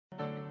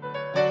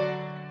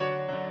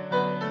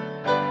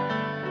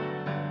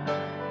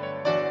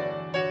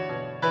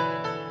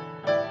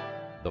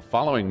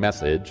following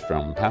message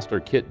from Pastor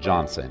Kit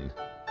Johnson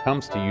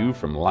comes to you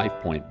from Life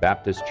Point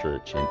Baptist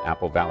Church in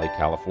Apple Valley,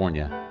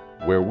 California,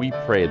 where we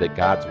pray that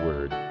God's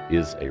Word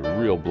is a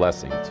real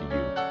blessing to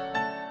you.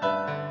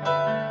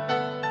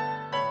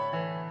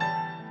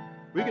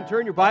 We can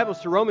turn your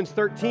Bibles to Romans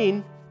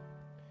 13.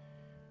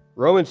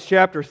 Romans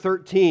chapter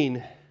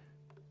 13.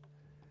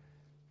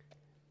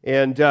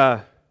 And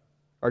our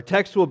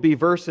text will be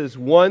verses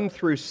 1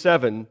 through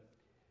 7.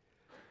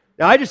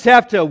 Now, I just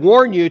have to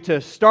warn you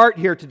to start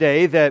here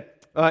today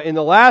that in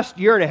the last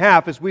year and a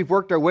half, as we've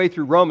worked our way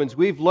through Romans,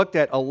 we've looked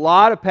at a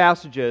lot of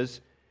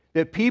passages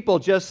that people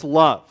just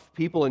love.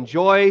 People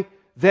enjoy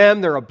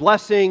them, they're a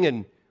blessing,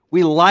 and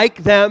we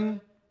like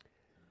them.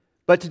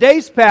 But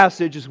today's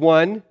passage is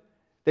one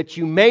that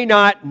you may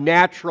not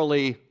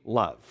naturally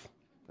love.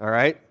 All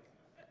right?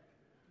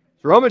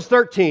 So Romans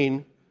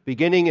 13,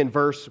 beginning in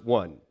verse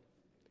 1.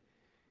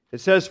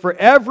 It says, "For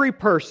every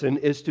person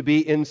is to be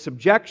in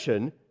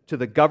subjection to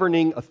the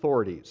governing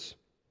authorities.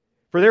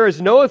 For there is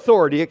no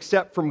authority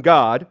except from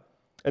God,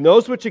 and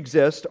those which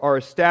exist are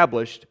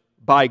established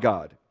by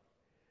God.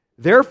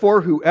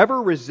 Therefore,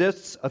 whoever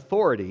resists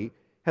authority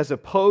has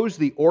opposed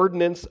the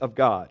ordinance of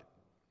God,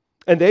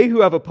 and they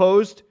who have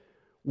opposed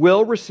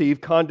will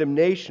receive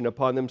condemnation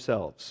upon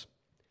themselves.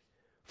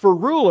 For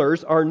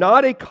rulers are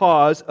not a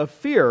cause of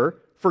fear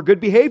for good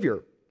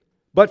behavior,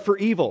 but for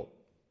evil.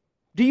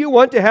 Do you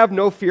want to have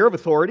no fear of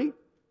authority?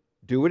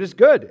 Do what is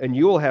good, and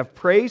you will have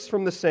praise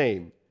from the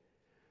same.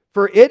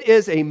 For it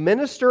is a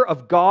minister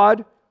of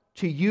God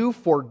to you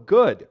for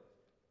good.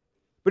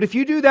 But if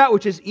you do that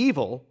which is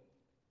evil,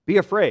 be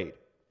afraid,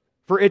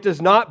 for it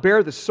does not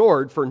bear the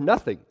sword for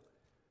nothing.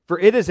 For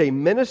it is a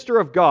minister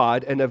of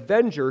God, an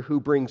avenger who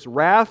brings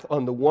wrath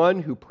on the one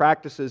who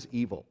practices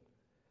evil.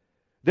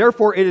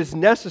 Therefore it is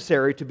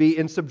necessary to be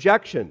in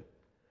subjection,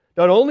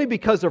 not only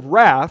because of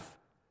wrath,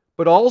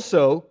 but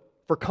also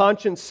for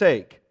conscience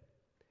sake.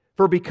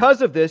 For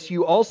because of this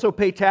you also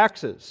pay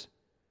taxes.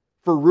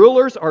 For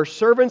rulers are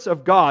servants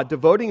of God,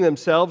 devoting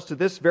themselves to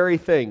this very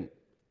thing.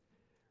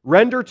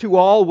 Render to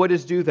all what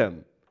is due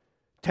them.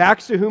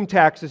 Tax to whom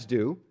tax is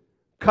due,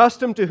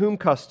 custom to whom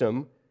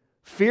custom,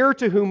 fear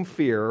to whom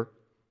fear,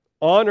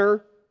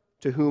 honor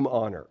to whom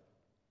honor."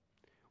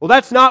 Well,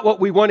 that's not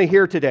what we want to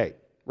hear today,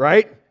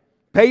 right?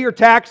 Pay your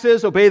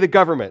taxes, obey the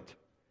government.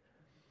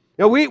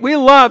 You know, we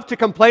love to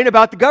complain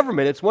about the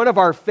government. It's one of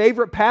our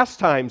favorite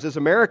pastimes as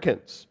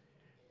Americans.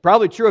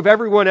 Probably true of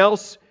everyone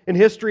else in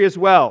history as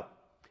well.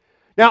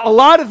 Now, a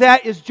lot of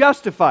that is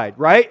justified,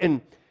 right? And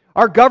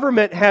our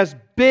government has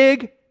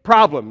big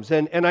problems.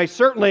 And I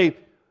certainly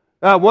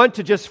want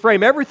to just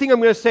frame everything I'm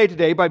going to say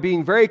today by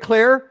being very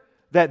clear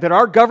that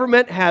our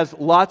government has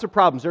lots of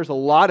problems. There's a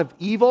lot of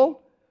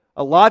evil,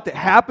 a lot that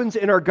happens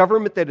in our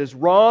government that is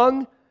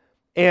wrong,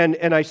 and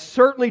I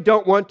certainly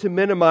don't want to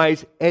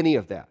minimize any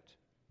of that.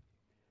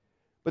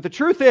 But the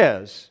truth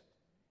is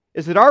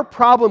that our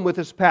problem with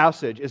this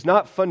passage is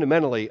not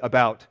fundamentally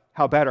about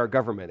how bad our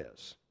government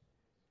is.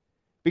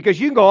 Because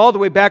you can go all the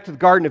way back to the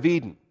Garden of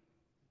Eden.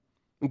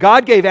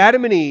 God gave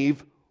Adam and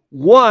Eve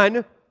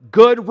one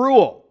good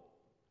rule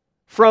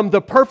from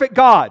the perfect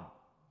God.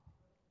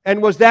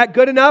 And was that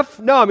good enough?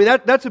 No, I mean,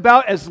 that's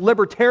about as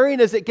libertarian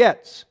as it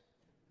gets.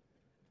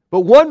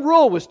 But one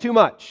rule was too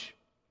much.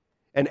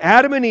 And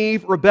Adam and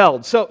Eve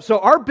rebelled. So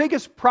our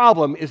biggest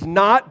problem is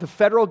not the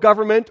federal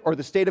government or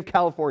the state of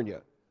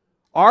California.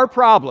 Our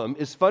problem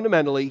is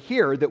fundamentally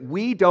here that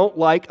we don't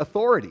like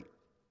authority.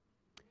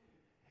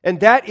 And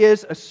that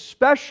is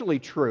especially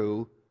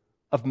true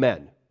of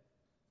men.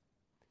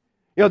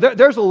 You know,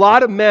 there's a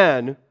lot of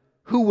men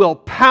who will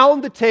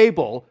pound the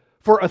table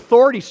for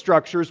authority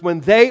structures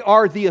when they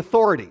are the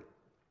authority.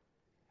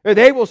 And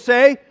they will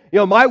say, you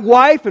know, my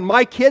wife and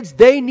my kids,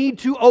 they need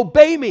to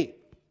obey me.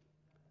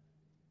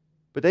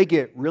 But they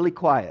get really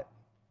quiet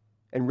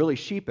and really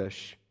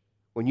sheepish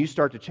when you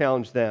start to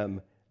challenge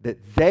them that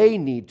they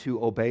need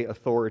to obey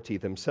authority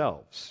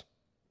themselves.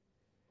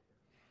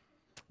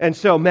 And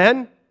so,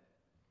 men,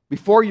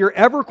 before you're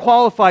ever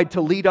qualified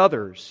to lead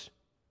others,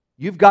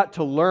 you've got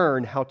to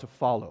learn how to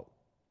follow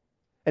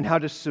and how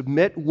to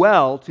submit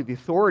well to the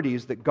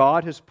authorities that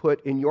God has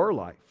put in your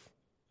life.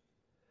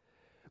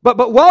 But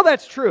while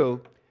that's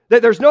true,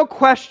 that there's no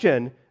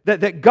question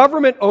that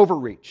government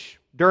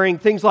overreach during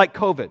things like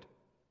COVID,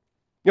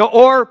 you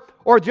know,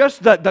 or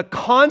just the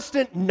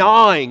constant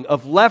gnawing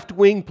of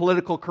left-wing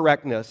political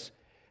correctness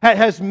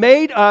has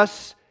made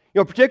us, you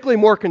know, particularly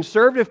more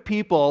conservative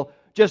people,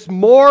 just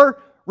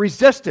more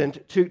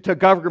resistant to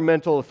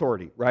governmental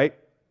authority, right?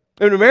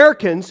 And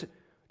Americans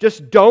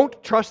just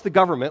don't trust the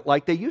government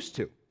like they used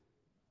to.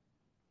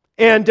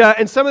 And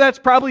some of that's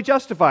probably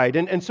justified.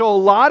 And so a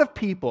lot of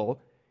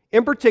people,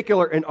 in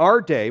particular in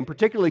our day, and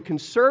particularly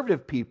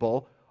conservative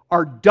people,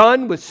 are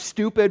done with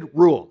stupid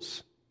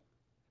rules.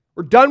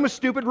 We're done with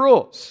stupid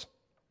rules.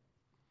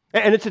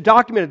 And it's a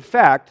documented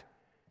fact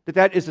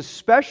that is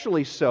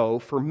especially so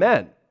for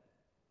men.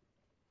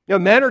 You know,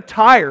 men are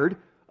tired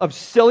of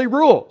silly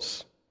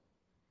rules.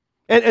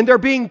 And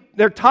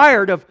they're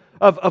tired of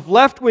of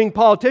left-wing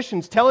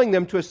politicians telling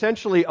them to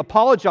essentially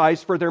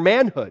apologize for their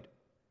manhood.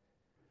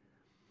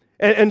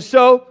 And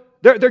so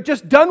they're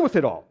just done with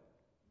it all.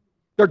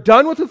 They're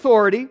done with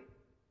authority.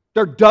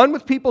 They're done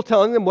with people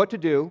telling them what to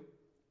do.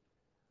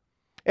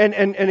 And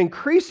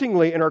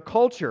increasingly in our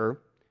culture,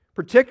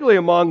 particularly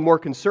among more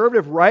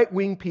conservative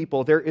right-wing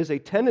people, there is a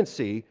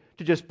tendency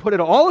to just put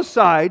it all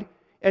aside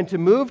and to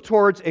move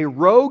towards a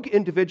rogue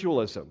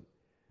individualism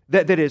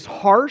that is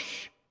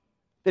harsh,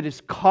 that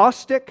is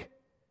caustic,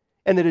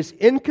 and that is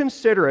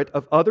inconsiderate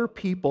of other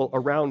people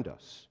around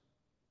us.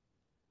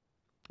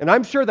 And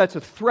I'm sure that's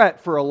a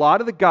threat for a lot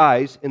of the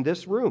guys in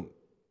this room.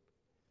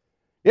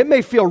 It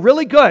may feel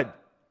really good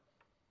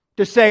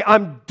to say,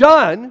 I'm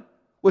done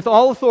with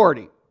all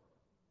authority.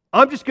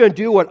 I'm just going to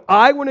do what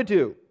I want to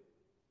do.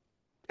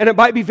 And it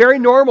might be very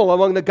normal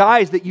among the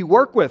guys that you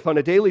work with on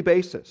a daily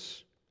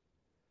basis.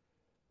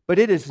 But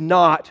it is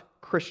not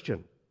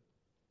Christian.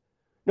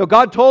 No,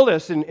 God told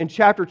us in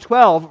chapter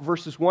 12,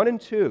 verses 1 and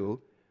 2,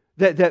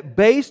 that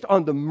based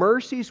on the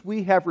mercies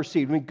we have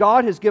received, I mean,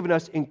 God has given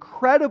us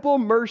incredible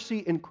mercy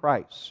in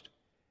Christ.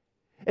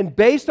 And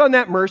based on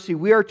that mercy,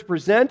 we are to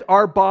present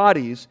our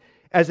bodies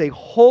as a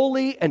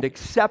holy and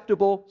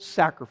acceptable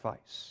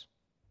sacrifice.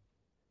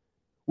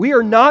 We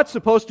are not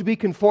supposed to be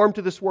conformed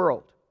to this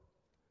world.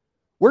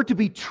 We're to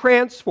be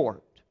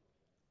transformed.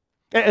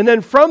 And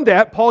then from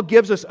that, Paul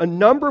gives us a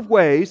number of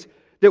ways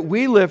that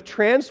we live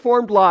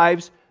transformed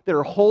lives that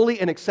are holy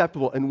and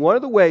acceptable. And one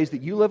of the ways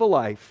that you live a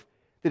life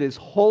that is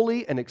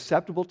holy and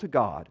acceptable to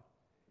God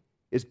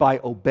is by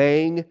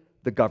obeying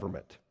the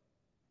government.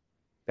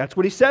 That's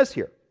what he says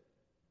here.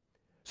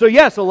 So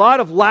yes, a lot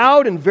of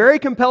loud and very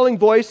compelling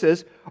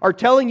voices are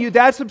telling you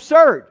that's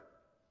absurd.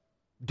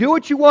 Do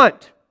what you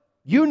want.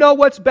 You know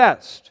what's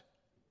best.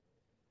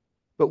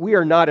 But we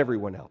are not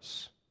everyone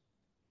else.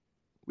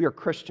 We are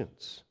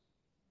Christians.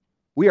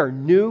 We are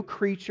new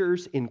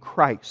creatures in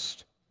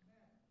Christ.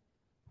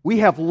 We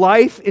have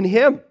life in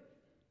Him.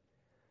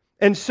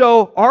 And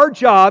so our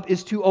job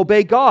is to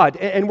obey God.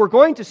 And we're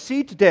going to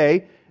see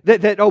today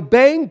that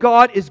obeying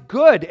God is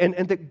good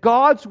and that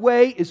God's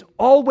way is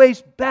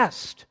always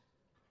best.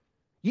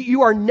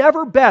 You are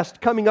never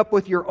best coming up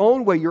with your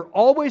own way. You're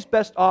always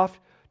best off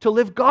to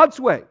live God's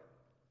way.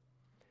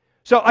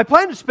 So I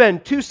plan to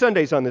spend 2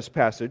 Sundays on this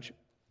passage.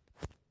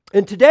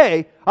 And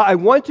today, I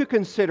want to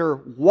consider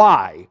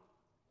why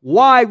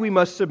we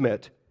must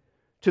submit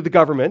to the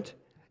government.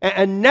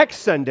 And next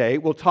Sunday,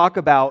 we'll talk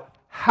about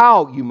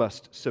how you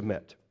must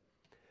submit.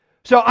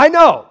 So I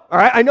know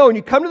when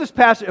you come to this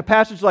passage, a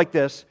passage like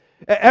this,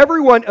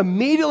 everyone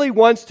immediately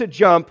wants to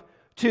jump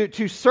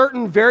to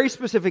certain very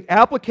specific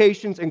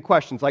applications and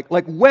questions,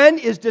 like when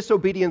is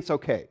disobedience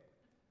okay?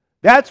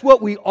 That's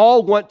what we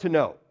all want to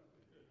know.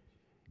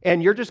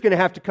 And you're just going to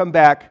have to come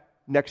back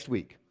next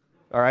week,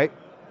 all right?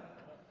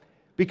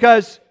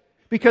 Because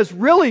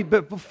really,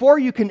 but before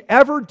you can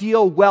ever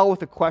deal well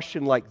with a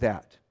question like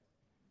that,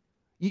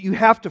 you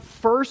have to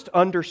first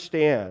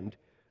understand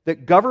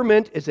that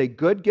government is a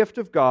good gift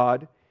of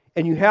God,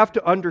 and you have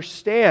to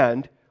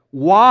understand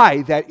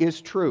why that is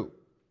true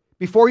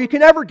before you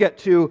can ever get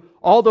to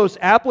all those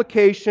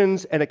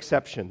applications and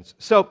exceptions.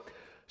 So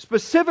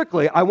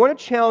specifically, I want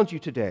to challenge you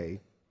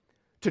today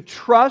to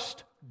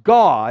trust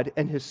God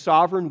and His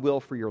sovereign will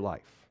for your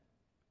life.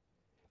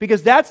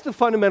 Because that's the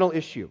fundamental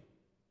issue.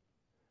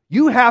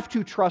 You have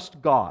to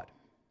trust God.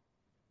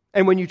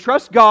 And when you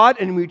trust God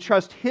and when you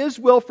trust His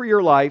will for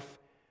your life,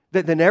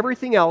 then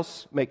everything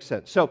else makes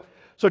sense.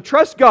 So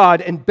trust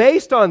God, and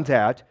based on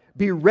that,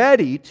 be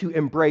ready to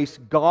embrace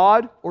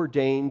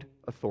God-ordained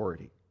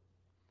authority.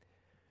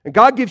 And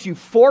God gives you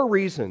 4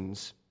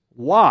 reasons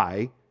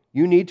why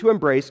you need to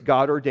embrace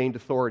God-ordained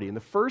authority. And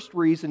the first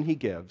reason He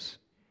gives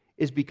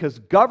is because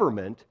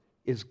government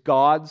is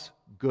God's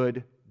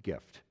good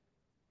gift.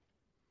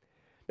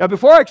 Now,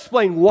 before I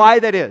explain why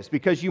that is,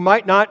 because you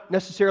might not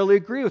necessarily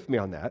agree with me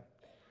on that,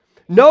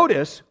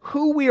 notice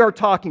who we are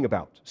talking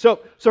about. So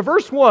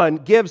verse 1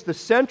 gives the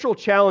central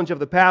challenge of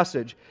the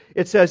passage.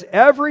 It says,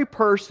 every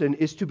person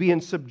is to be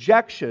in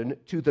subjection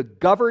to the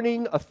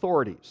governing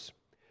authorities.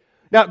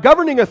 Now,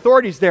 governing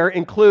authorities there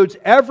includes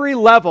every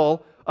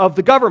level of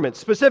the government,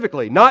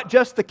 specifically, not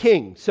just the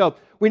king. So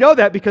we know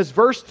that because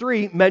verse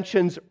 3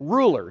 mentions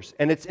rulers,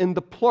 and it's in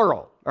the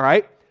plural, all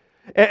right?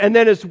 And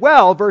then as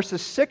well,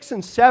 verses 6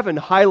 and 7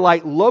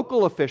 highlight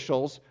local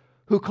officials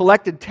who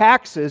collected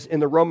taxes in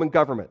the Roman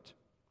government.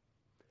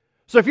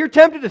 So if you're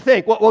tempted to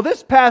think, well,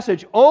 this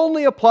passage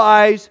only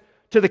applies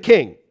to the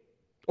king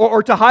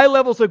or to high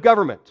levels of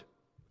government,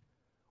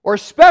 or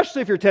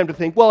especially if you're tempted to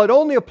think, well, it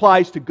only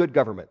applies to good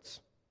governments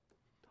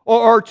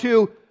or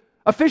to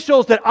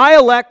officials that I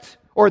elect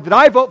or that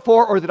I vote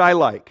for or that I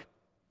like,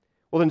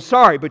 well, then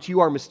sorry, but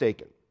you are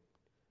mistaken.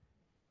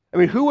 I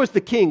mean, who was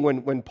the king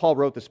when Paul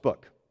wrote this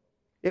book?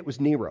 It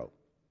was Nero.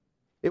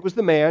 It was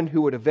the man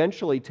who would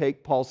eventually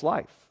take Paul's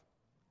life.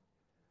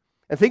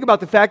 And think about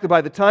the fact that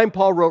by the time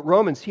Paul wrote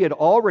Romans, he had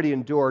already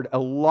endured a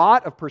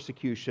lot of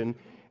persecution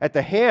at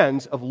the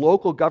hands of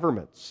local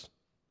governments.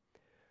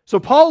 So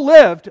Paul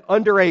lived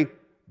under a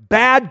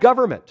bad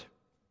government.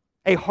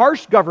 a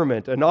harsh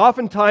government, an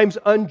oftentimes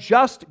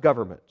unjust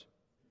government.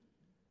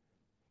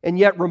 And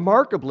yet,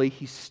 remarkably,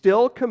 he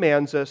still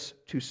commands us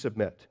to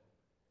submit.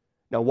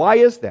 Now, why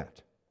is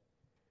that?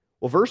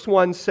 Well, verse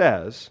 1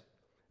 says,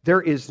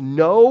 there is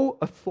no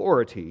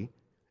authority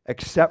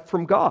except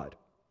from God,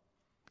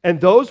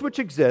 and those which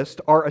exist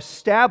are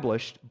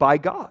established by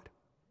God.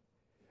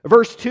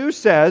 Verse 2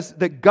 says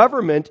that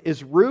government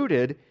is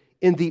rooted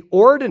in the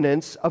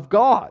ordinance of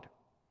God,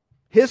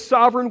 His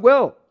sovereign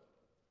will.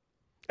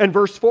 And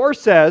verse 4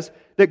 says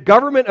that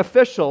government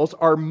officials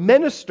are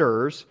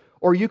ministers,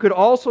 or you could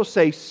also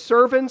say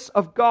servants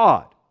of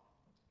God.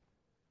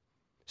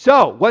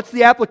 So, what's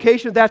the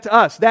application of that to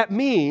us? That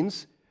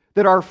means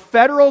that our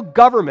federal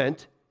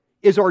government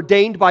is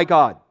ordained by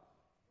God.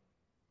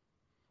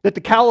 That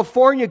the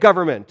California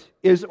government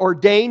is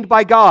ordained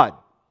by God.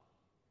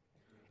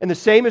 And the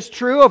same is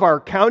true of our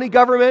county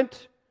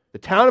government, the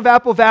town of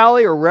Apple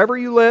Valley, or wherever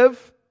you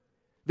live.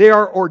 They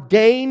are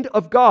ordained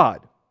of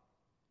God.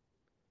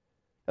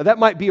 Now, that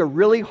might be a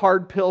really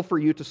hard pill for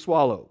you to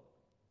swallow.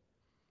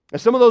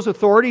 And some of those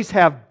authorities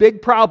have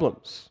big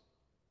problems.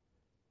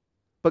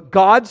 But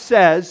God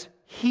says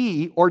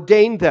He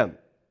ordained them.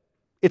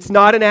 It's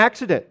not an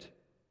accident.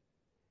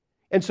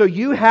 And so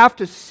you have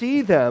to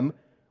see them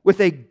with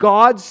a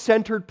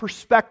God-centered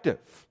perspective,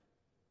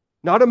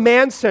 not a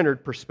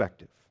man-centered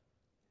perspective.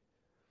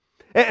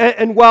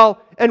 And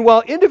while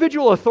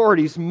individual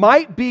authorities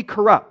might be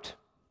corrupt,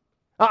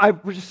 I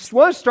just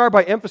want to start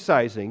by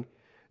emphasizing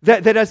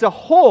that as a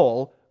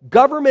whole,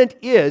 government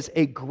is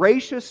a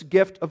gracious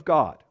gift of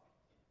God.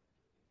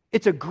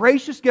 It's a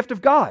gracious gift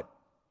of God.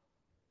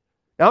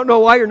 I don't know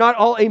why you're not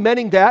all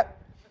amening that,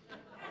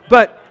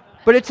 but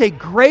it's a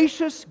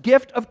gracious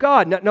gift of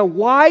God. Now,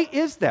 why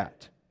is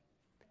that?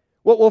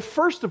 Well,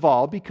 first of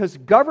all, because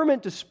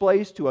government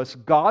displays to us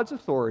God's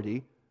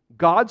authority,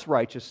 God's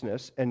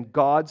righteousness, and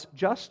God's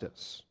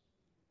justice.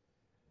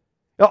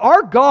 Now,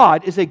 our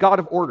God is a God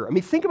of order. I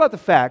mean, think about the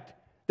fact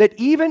that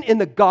even in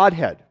the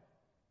Godhead,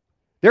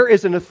 there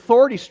is an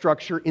authority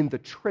structure in the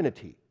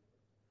Trinity.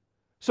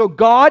 So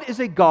God is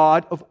a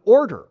God of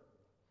order.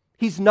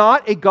 He's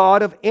not a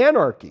God of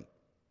anarchy.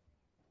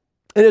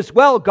 And as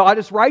well, God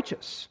is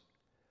righteous.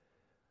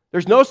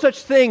 There's no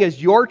such thing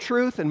as your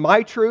truth and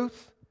my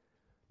truth.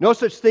 No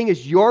such thing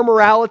as your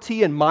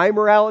morality and my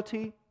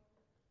morality.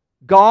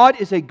 God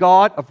is a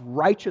God of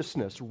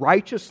righteousness,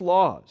 righteous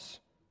laws.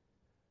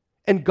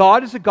 And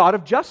God is a God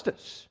of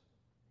justice.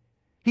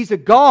 He's a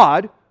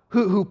God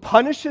who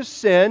punishes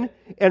sin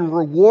and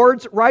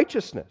rewards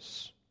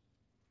righteousness.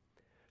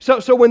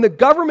 So when the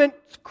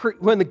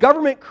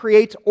government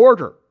creates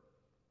order,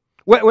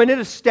 when it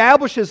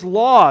establishes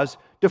laws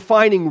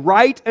defining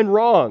right and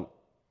wrong,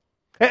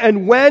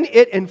 and when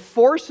it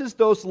enforces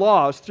those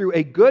laws through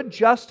a good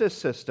justice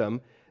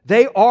system,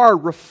 they are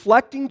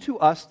reflecting to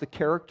us the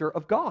character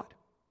of God.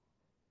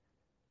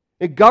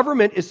 And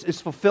government is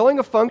fulfilling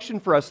a function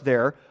for us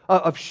there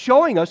of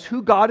showing us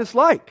who God is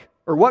like,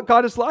 or what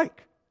God is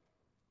like.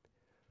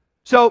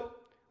 So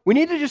we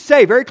need to just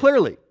say very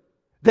clearly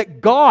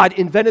that God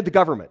invented the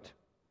government,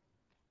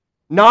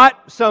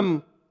 not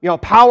some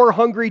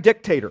power-hungry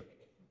dictator.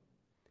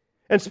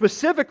 And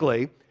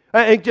specifically,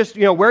 and just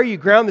where you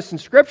ground this in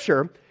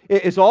Scripture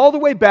is all the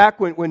way back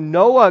when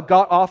Noah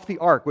got off the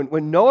ark.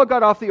 When Noah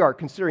got off the ark,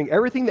 considering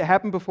everything that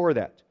happened before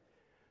that,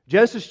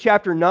 Genesis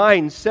chapter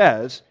 9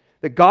 says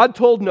that God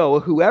told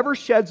Noah, whoever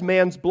sheds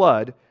man's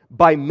blood,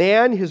 by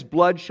man his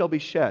blood shall be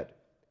shed.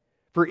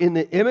 For in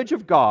the image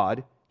of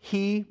God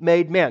He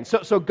made man.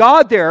 So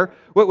God there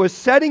was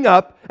setting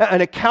up an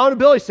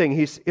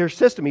accountability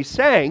system. He's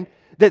saying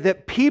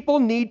that people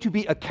need to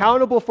be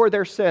accountable for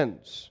their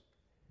sins.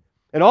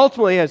 And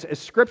ultimately, as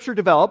Scripture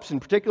develops, in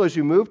particular as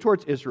you move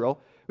towards Israel,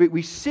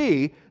 we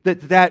see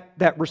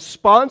that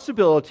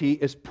responsibility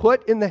is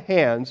put in the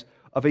hands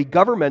of a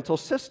governmental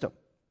system.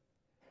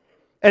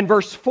 And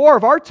verse 4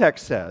 of our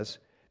text says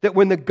that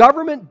when the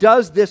government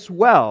does this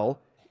well,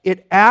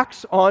 it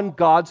acts on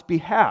God's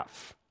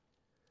behalf.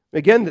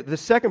 Again, the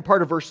second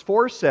part of verse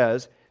 4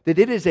 says that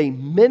it is a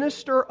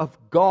minister of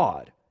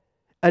God,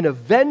 an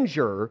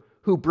avenger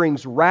who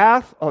brings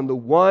wrath on the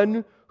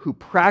one who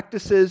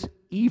practices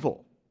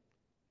evil.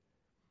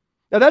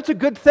 Now, that's a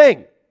good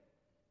thing.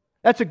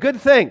 That's a good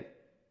thing.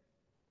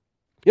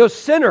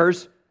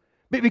 Sinners,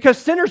 because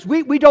sinners,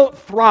 we don't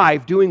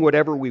thrive doing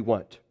whatever we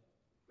want.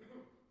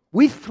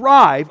 We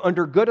thrive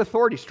under good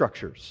authority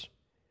structures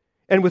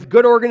and with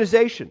good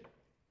organization.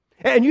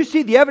 And you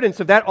see the evidence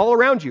of that all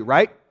around you,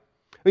 right?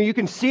 I mean, you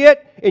can see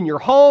it in your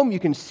home. You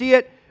can see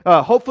it,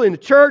 hopefully, in the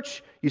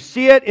church. You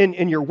see it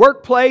in your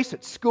workplace,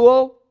 at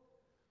school.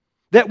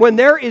 That when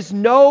there is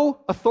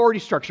no authority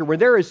structure, when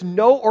there is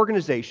no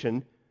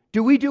organization,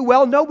 do we do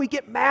well? No, we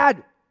get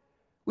mad.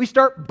 We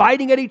start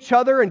biting at each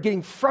other and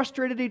getting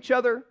frustrated at each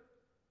other.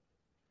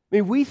 I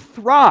mean, we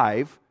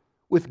thrive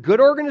with good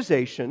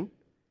organization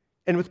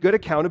and with good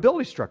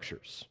accountability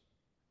structures.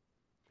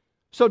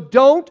 So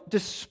don't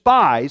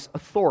despise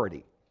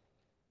authority.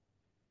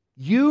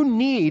 You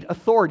need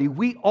authority.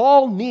 We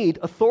all need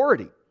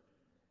authority.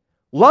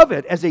 love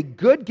it as a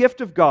good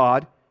gift of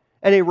God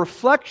and a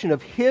reflection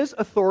of His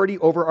authority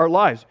over our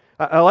lives.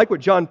 I like what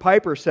John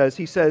Piper says.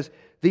 He says,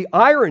 the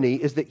irony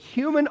is that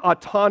human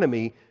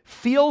autonomy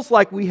feels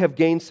like we have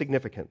gained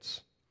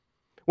significance,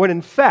 when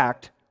in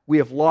fact we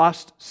have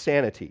lost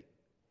sanity.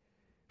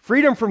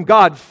 Freedom from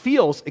God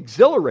feels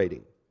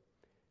exhilarating,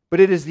 but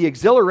it is the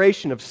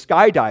exhilaration of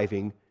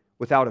skydiving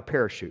without a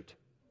parachute.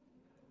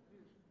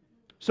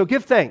 So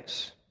give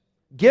thanks.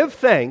 Give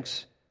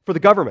thanks for the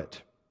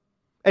government.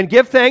 And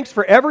give thanks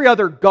for every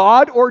other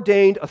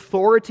God-ordained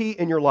authority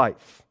in your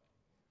life.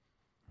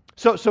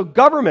 So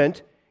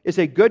government is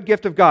a good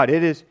gift of God.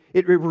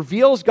 It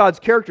reveals God's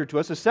character to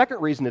us. The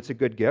second reason it's a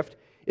good gift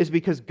is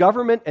because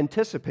government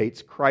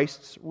anticipates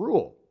Christ's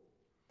rule.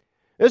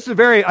 This is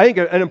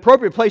an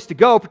appropriate place to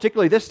go,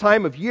 particularly this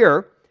time of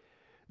year,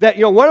 that,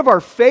 one of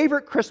our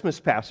favorite Christmas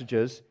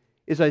passages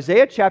is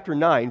Isaiah chapter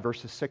 9,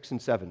 verses 6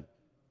 and 7.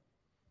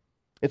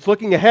 It's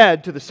looking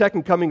ahead to the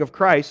second coming of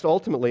Christ.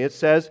 Ultimately, it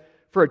says,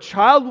 "For a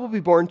child will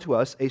be born to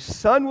us, a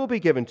son will be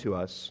given to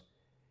us,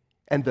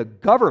 and the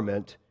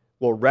government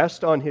will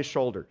rest on his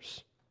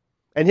shoulders.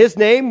 And his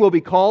name will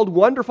be called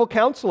Wonderful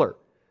Counselor,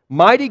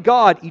 Mighty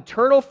God,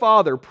 Eternal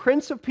Father,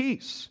 Prince of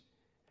Peace.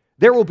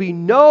 There will be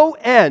no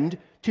end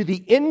to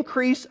the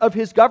increase of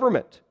his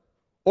government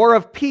or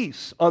of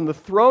peace on the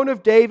throne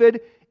of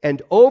David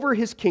and over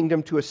his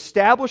kingdom, to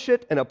establish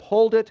it and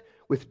uphold it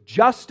with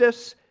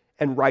justice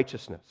and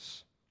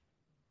righteousness."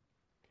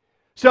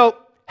 So,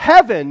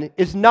 heaven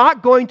is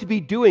not going to be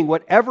doing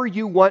whatever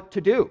you want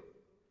to do.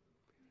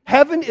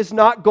 Heaven is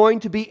not going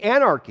to be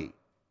anarchy.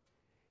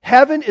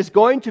 Heaven is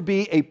going to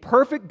be a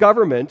perfect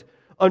government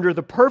under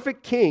the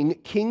perfect king,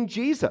 King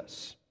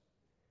Jesus.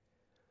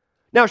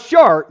 Now,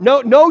 sure,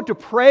 no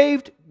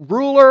depraved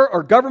ruler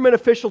or government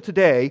official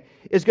today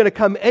is going to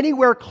come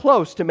anywhere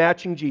close to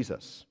matching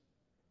Jesus.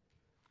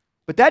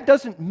 But that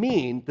doesn't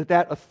mean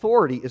that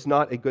authority is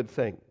not a good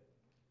thing.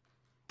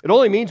 It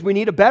only means we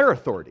need a better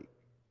authority.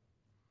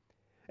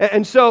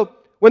 And so,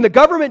 when the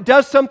government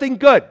does something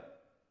good,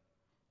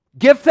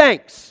 give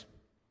thanks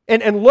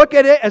and look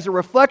at it as a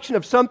reflection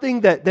of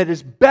something that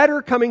is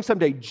better coming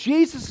someday.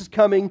 Jesus is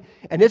coming,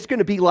 and it's going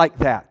to be like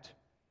that.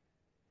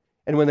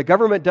 And when the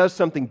government does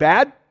something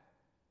bad,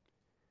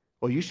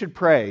 well, you should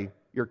pray,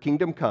 "Your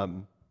kingdom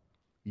come,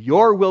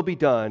 your will be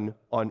done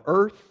on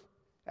earth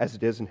as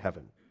it is in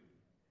heaven."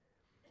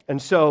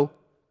 And so,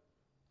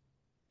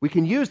 we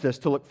can use this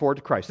to look forward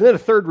to Christ. And then a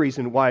third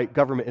reason why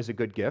government is a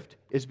good gift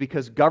is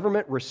because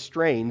government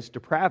restrains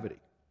depravity.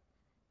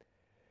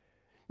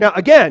 Now,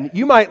 again,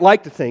 you might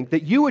like to think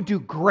that you would do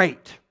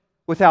great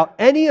without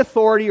any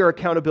authority or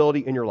accountability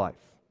in your life.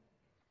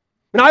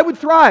 And I would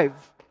thrive.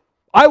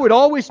 I would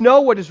always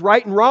know what is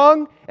right and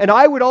wrong, and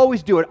I would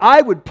always do it.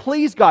 I would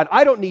please God.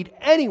 I don't need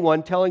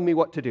anyone telling me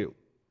what to do.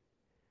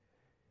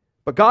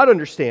 But God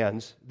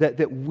understands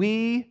that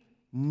we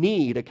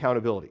need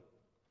accountability.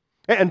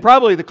 And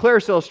probably the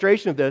clearest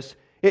illustration of this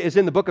is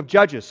in the book of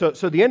Judges. So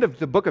the end of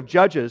the book of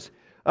Judges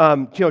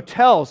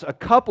tells a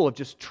couple of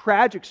just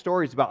tragic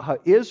stories about how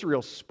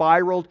Israel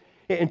spiraled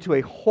into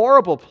a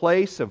horrible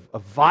place of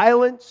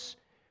violence,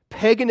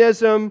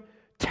 paganism,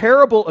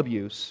 terrible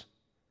abuse.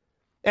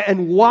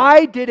 And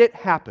why did it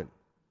happen?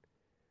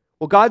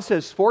 Well, God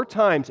says 4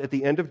 times at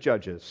the end of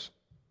Judges,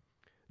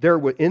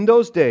 in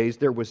those days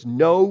there was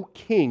no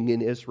king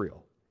in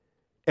Israel.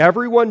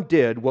 Everyone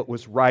did what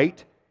was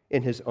right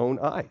in his own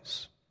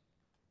eyes.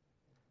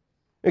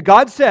 And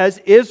God says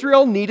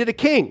Israel needed a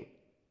king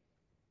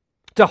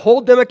to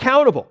hold them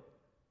accountable,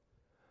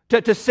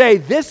 to say,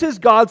 this is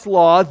God's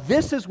law,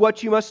 this is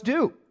what you must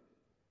do.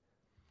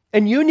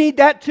 And you need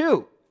that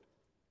too.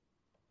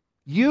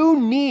 You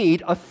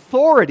need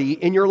authority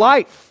in your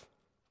life.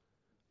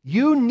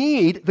 You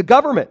need the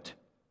government.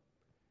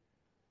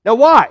 Now,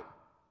 why?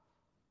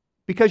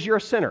 Because you're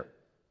a sinner.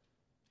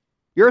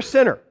 You're a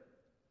sinner.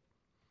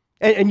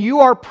 And you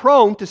are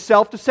prone to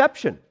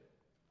self-deception.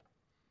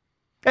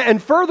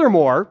 And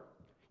furthermore,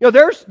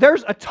 there's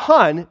a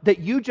ton that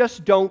you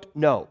just don't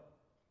know,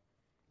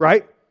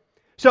 right?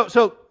 So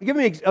I'll give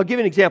you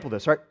an example of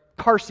this, right?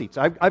 Car seats.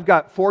 I've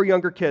got 4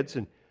 younger kids,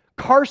 and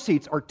car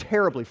seats are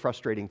terribly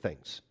frustrating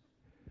things.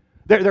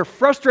 They're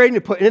frustrating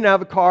to put in and out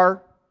of a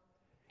car.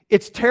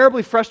 It's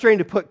terribly frustrating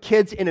to put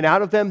kids in and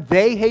out of them.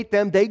 They hate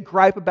them. They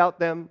gripe about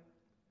them.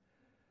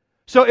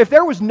 So if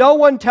there was no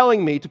one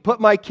telling me to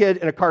put my kid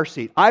in a car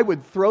seat, I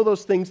would throw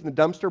those things in the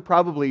dumpster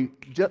probably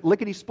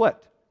lickety-split,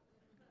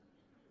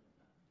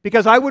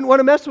 because I wouldn't want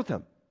to mess with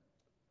them.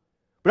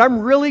 But I'm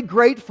really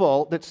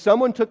grateful that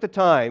someone took the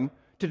time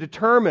to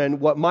determine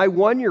what my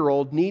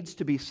 1-year-old needs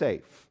to be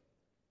safe.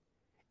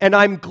 And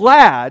I'm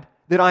glad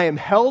that I am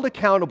held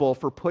accountable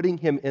for putting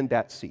him in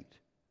that seat.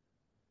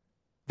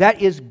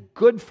 That is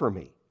good for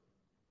me.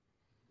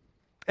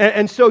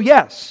 And so,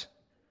 yes,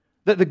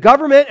 the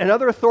government and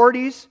other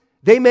authorities,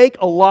 they make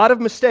a lot of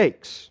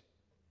mistakes.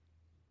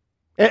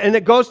 And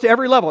it goes to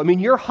every level. I mean,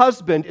 your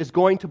husband is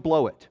going to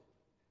blow it.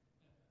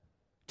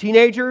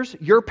 Teenagers,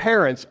 your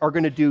parents are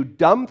going to do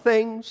dumb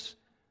things.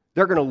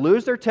 They're going to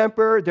lose their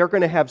temper. They're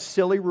going to have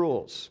silly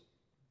rules.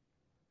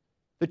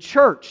 The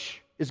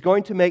church is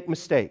going to make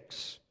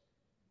mistakes.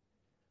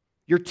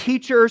 Your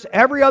teachers,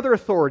 every other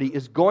authority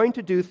is going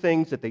to do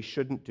things that they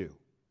shouldn't do.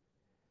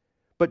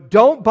 But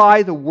don't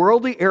buy the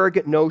worldly,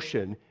 arrogant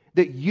notion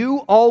that you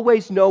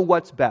always know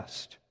what's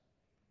best.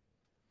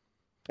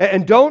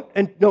 And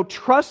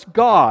trust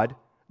God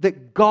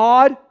that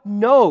God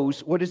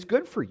knows what is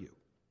good for you.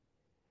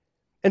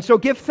 And so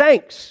give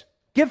thanks.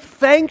 Give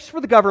thanks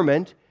for the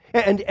government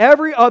and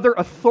every other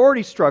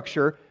authority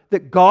structure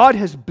that God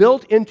has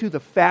built into the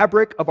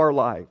fabric of our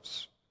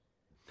lives.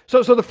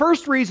 So the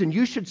first reason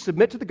you should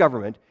submit to the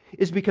government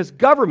is because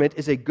government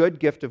is a good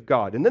gift of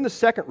God. And then the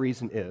second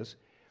reason is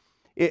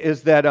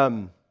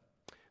that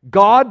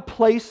God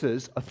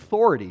places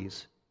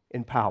authorities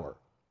in power.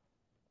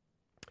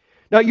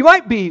 Now, you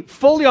might be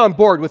fully on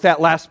board with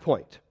that last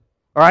point,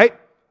 all right?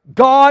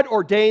 God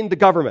ordained the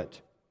government.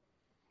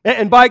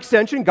 And by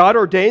extension, God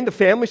ordained the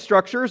family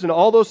structures and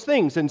all those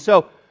things. And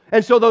so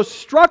those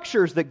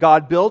structures that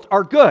God built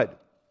are good,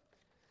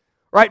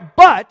 right?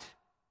 But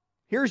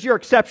here's your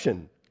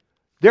exception.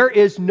 There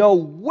is no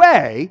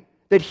way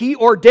that He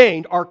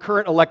ordained our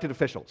current elected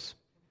officials.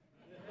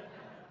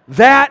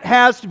 That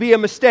has to be a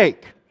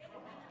mistake.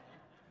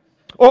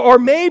 Or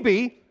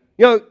maybe,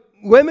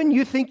 women,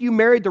 you think you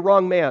married the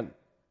wrong man.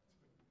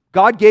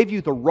 God gave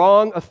you the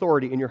wrong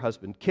authority in your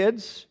husband.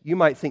 Kids, you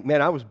might think,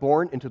 man, I was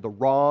born into the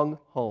wrong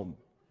home.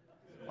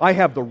 I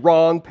have the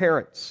wrong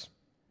parents.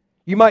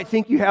 You might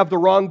think you have the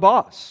wrong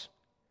boss.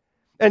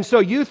 And so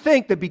you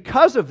think that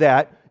because of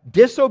that,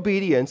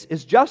 disobedience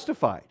is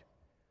justified.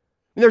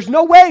 And there's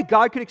no way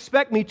God could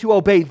expect me to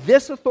obey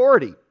this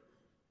authority.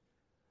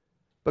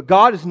 But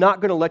God is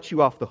not going to let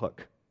you off the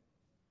hook.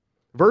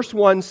 Verse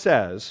 1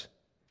 says,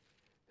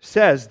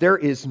 there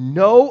is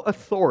no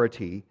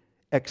authority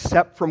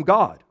except from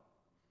God.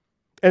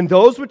 And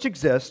those which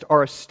exist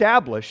are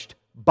established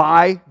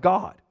by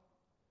God.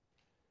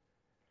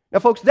 Now,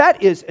 folks,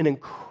 that is an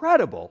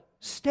incredible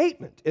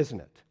statement,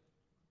 isn't it?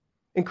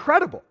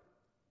 Incredible.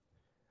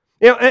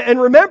 And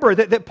remember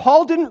that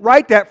Paul didn't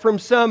write that from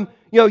some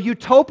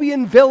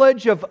utopian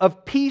village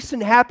of peace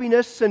and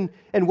happiness and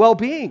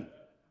well-being.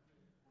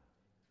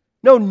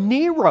 No,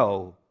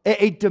 Nero,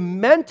 a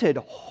demented,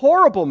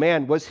 horrible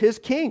man, was his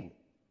king.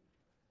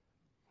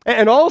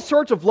 And all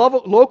sorts of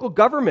local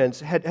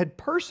governments had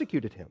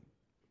persecuted him.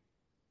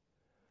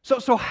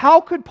 So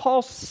how could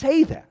Paul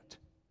say that?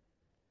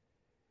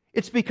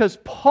 It's because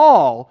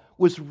Paul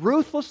was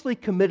ruthlessly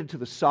committed to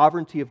the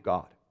sovereignty of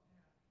God.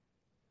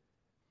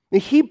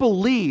 And he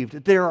believed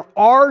that there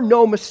are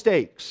no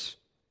mistakes.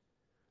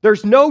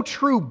 There's no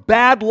true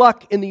bad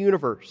luck in the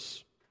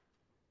universe.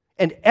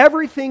 And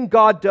everything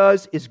God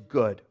does is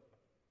good.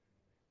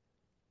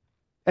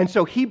 And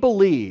so he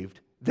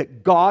believed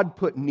that God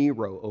put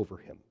Nero over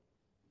him.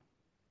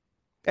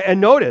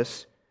 And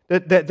notice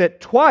that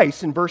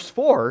twice in verse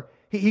 4,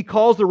 he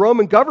calls the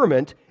Roman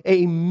government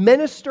a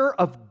minister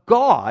of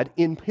God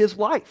in his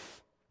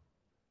life.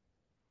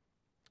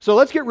 So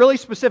let's get really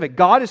specific.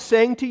 God is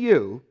saying to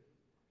you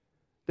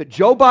that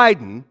Joe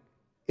Biden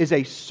is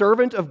a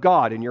servant of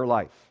God in your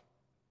life.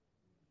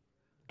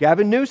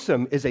 Gavin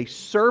Newsom is a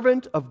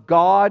servant of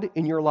God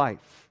in your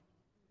life.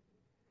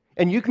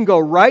 And you can go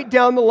right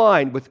down the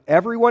line with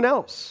everyone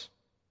else.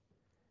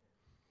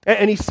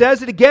 And he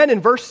says it again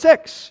in verse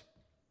 6.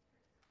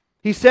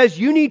 He says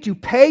you need to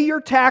pay your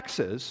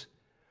taxes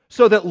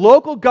so that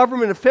local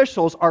government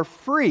officials are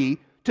free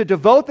to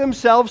devote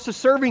themselves to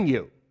serving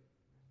you.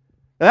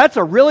 Now, that's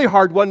a really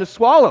hard one to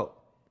swallow.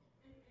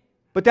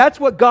 But that's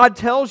what God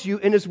tells you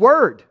in His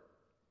Word.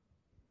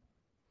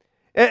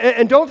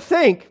 And don't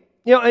think,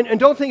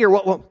 don't think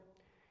here,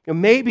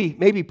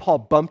 maybe Paul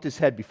bumped his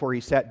head before he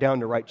sat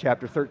down to write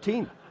chapter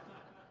 13.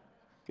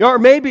 Or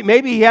maybe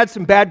he had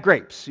some bad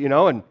grapes,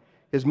 and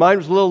his mind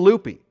was a little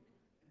loopy.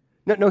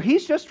 No,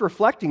 he's just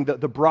reflecting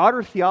the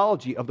broader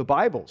theology of the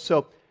Bible.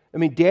 So,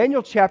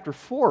 Daniel chapter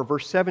 4,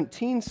 verse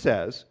 17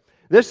 says,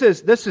 this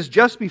is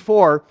just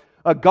before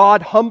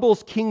God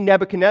humbles King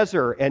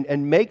Nebuchadnezzar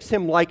and makes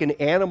him like an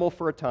animal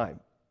for a time.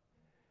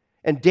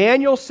 And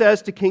Daniel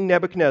says to King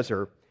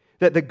Nebuchadnezzar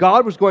that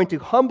God was going to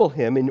humble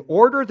him in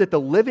order that the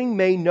living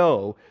may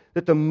know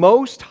that the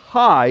Most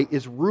High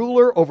is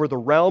ruler over the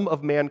realm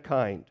of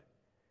mankind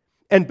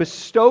and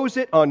bestows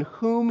it on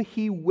whom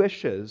He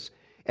wishes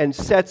and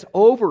sets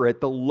over it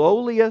the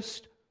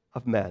lowliest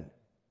of men.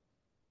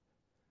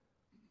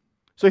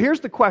 So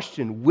here's the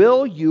question: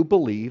 will you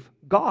believe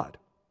God?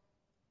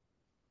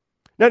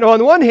 Now, on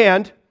the one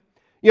hand,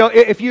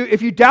 if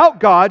you doubt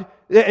God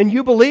and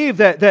you believe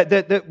that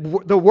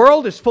the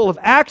world is full of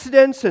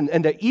accidents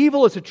and that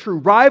evil is a true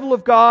rival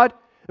of God,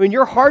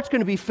 your heart's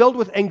going to be filled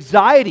with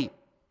anxiety,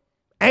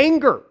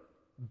 anger,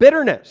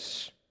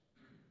 bitterness.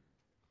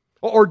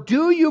 Or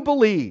do you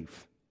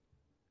believe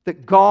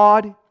that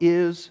God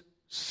is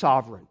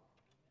sovereign?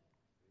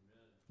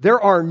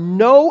 There are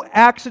no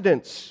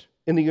accidents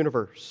in the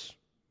universe.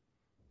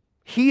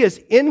 He is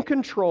in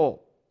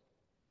control.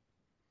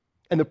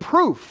 And the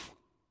proof,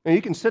 and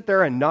you can sit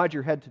there and nod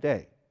your head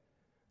today,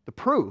 the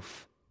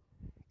proof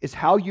is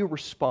how you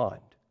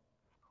respond.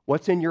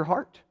 What's in your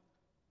heart?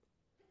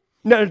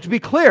 Now, to be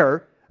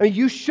clear, I mean,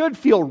 you should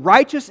feel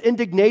righteous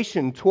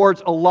indignation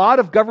towards a lot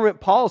of government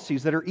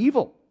policies that are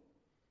evil.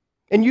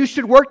 And you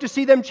should work to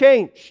see them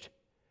changed.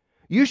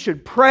 You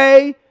should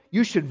pray.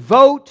 You should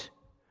vote.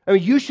 I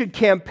mean, you should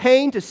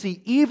campaign to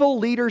see evil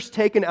leaders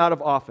taken out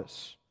of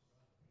office.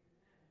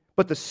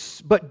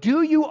 But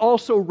do you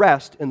also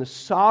rest in the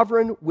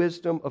sovereign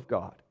wisdom of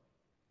God?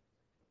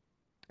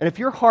 And if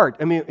your heart,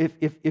 I mean,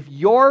 if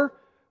your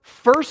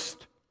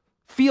first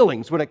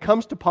feelings when it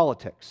comes to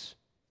politics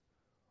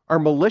are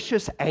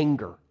malicious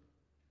anger,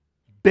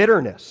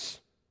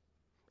 bitterness,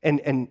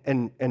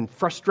 and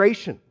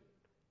frustration,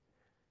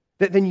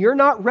 then you're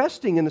not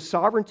resting in the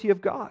sovereignty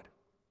of God.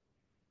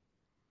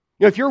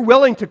 You know, if you're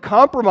willing to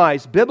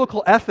compromise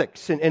biblical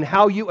ethics in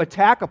how you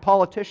attack a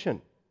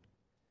politician,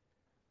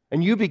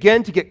 and you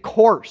begin to get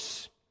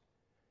coarse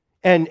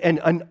and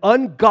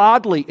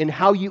ungodly in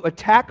how you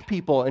attack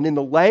people and in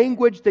the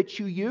language that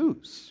you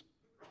use,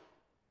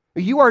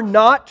 you are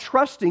not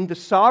trusting the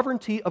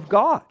sovereignty of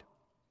God.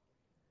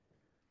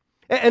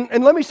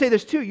 And let me say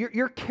this too,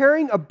 you're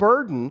carrying a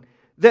burden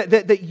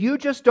that you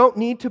just don't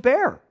need to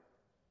bear.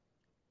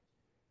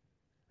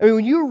 I mean,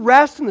 when you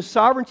rest in the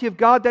sovereignty of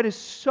God, that is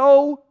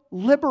so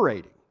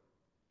liberating.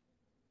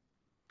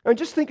 I mean,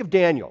 just think of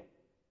Daniel.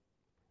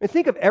 And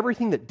think of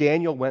everything that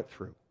Daniel went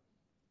through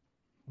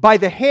by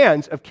the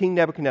hands of King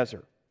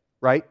Nebuchadnezzar,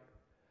 right?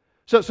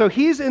 So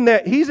he's in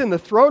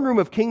the throne room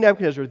of King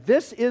Nebuchadnezzar.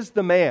 This is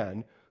the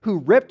man who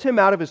ripped him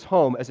out of his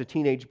home as a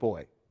teenage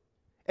boy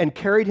and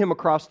carried him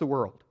across the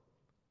world.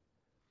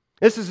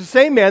 This is the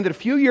same man that a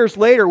few years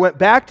later went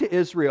back to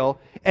Israel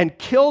and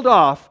killed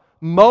off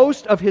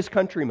most of his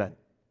countrymen.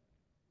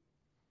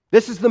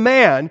 This is the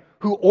man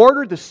who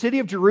ordered the city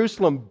of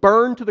Jerusalem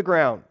burned to the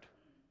ground.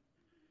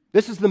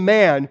 This is the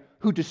man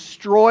who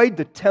destroyed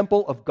the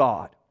temple of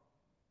God.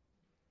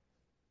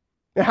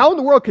 Now, how in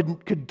the world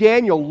could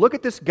Daniel look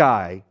at this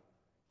guy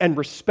and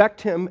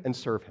respect him and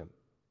serve him?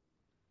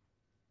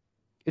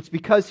 It's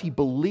because he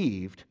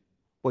believed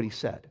what he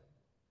said.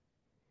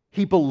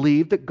 He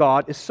believed that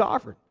God is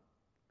sovereign.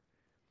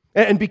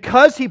 And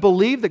because he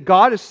believed that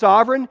God is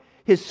sovereign,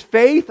 his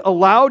faith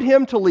allowed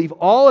him to leave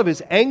all of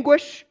his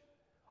anguish,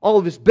 all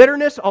of his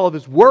bitterness, all of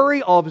his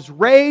worry, all of his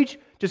rage.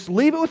 Just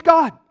leave it with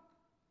God.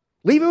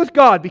 Leave it with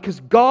God because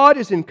God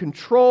is in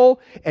control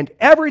and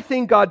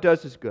everything God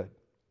does is good.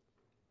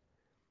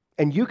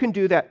 And you can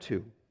do that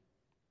too.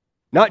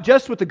 Not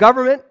just with the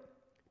government,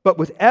 but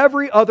with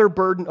every other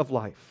burden of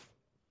life.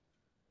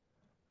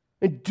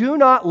 And do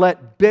not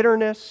let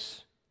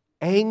bitterness,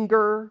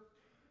 anger,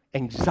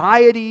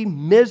 anxiety,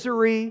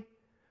 misery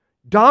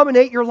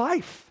dominate your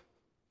life.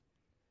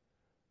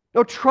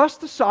 No,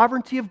 trust the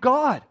sovereignty of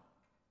God.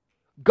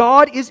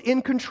 God is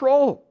in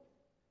control.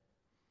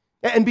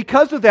 And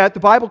because of that, the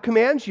Bible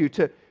commands you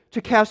to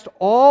cast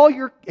all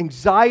your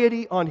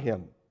anxiety on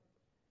Him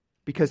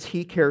because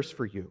He cares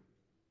for you.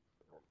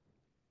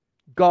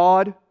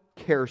 God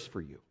cares for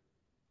you.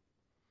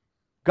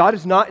 God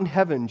is not in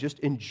heaven just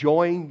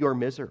enjoying your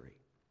misery.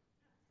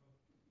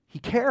 He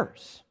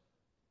cares.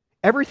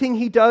 Everything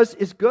He does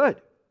is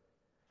good.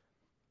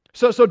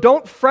 So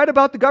don't fret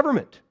about the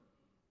government.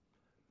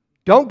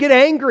 Don't get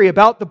angry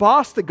about the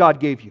boss that God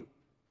gave you,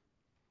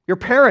 your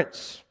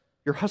parents,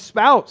 your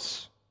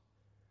spouse.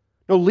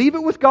 No, leave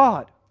it with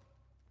God.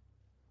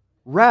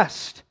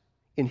 Rest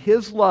in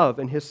His love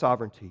and His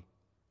sovereignty.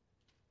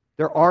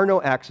 There are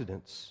no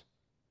accidents.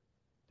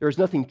 There is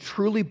nothing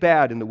truly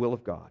bad in the will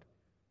of God.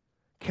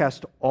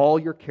 Cast all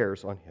your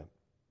cares on Him.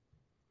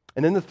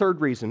 And then the third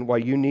reason why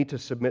you need to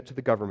submit to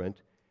the government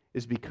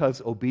is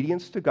because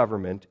obedience to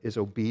government is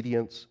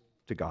obedience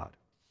to God.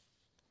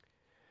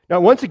 Now,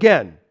 once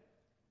again,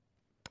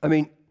 I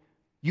mean,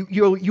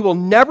 you will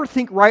never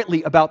think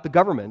rightly about the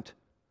government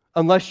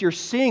unless you're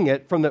seeing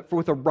it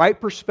with a right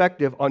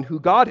perspective on who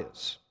God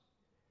is.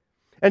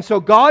 And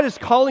so God is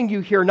calling you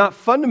here not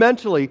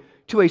fundamentally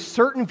to a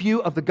certain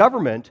view of the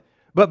government,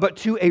 but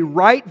to a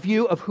right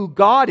view of who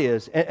God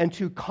is and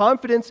to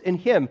confidence in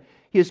Him.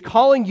 He is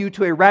calling you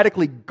to a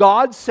radically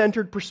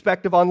God-centered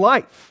perspective on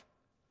life.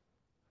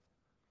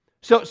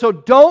 So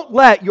don't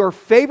let your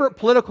favorite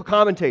political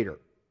commentator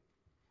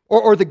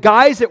or the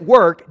guys at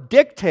work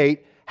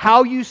dictate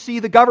how you see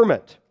the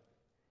government.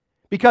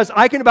 Because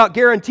I can about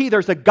guarantee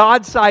there's a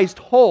God-sized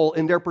hole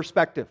in their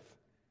perspective.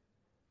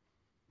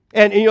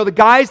 And you know, the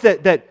guys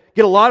that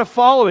get a lot of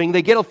following,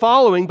 they get a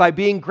following by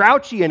being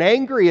grouchy and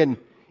angry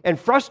and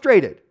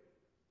frustrated.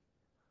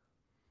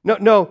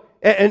 No,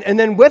 and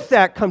then with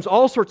that comes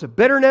all sorts of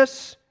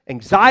bitterness,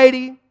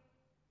 anxiety.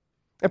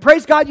 And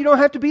praise God, you don't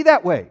have to be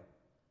that way.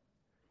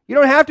 You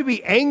don't have to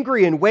be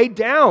angry and weighed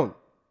down.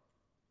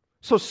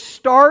 So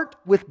start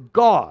with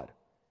God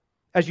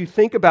as you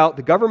think about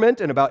the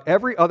government and about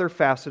every other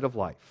facet of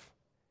life.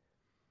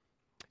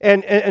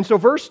 And so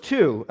verse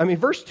 2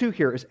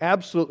 here is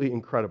absolutely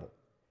incredible.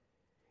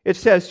 It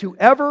says,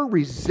 whoever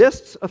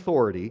resists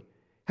authority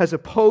has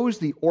opposed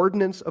the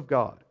ordinance of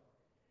God,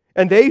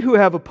 and they who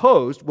have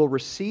opposed will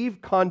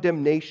receive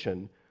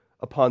condemnation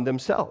upon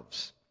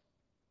themselves.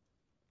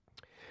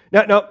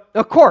 Now,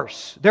 of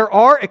course, there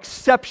are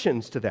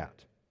exceptions to that,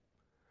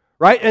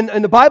 right?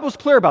 And the Bible's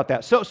clear about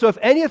that. So if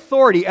any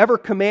authority ever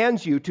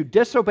commands you to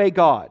disobey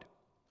God,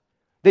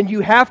 then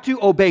you have to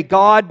obey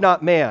God,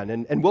 not man.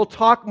 And we'll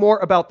talk more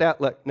about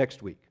that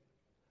next week.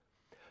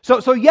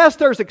 So yes,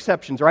 there's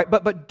exceptions, right?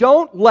 But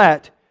don't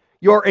let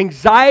your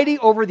anxiety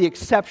over the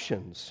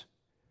exceptions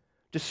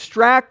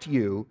distract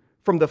you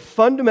from the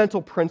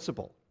fundamental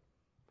principle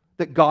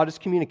that God is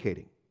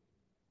communicating.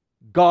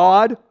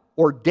 God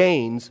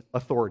ordains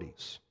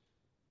authorities.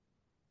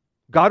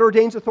 God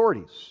ordains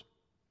authorities.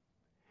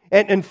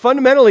 And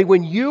fundamentally,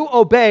 when you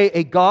obey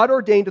a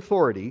God-ordained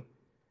authority,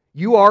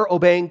 you are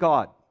obeying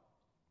God.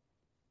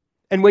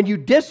 And when you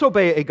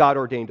disobey a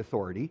God-ordained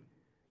authority,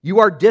 you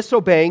are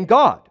disobeying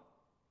God.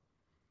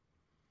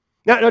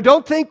 Now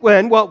don't think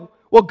well,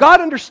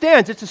 God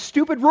understands it's a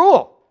stupid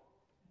rule.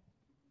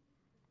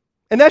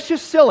 And that's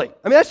just silly.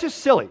 That's just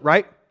silly,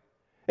 right?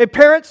 And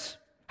parents,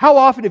 how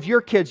often have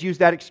your kids used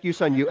that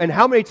excuse on you, and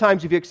how many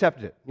times have you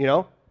accepted it,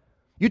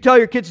 You tell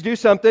your kids to do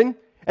something,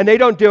 and they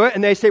don't do it,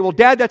 and they say, well,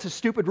 Dad, that's a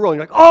stupid rule. And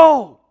you're like,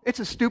 oh, it's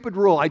a stupid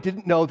rule. I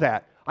didn't know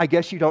that. I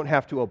guess you don't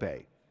have to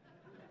obey.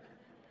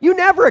 You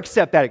never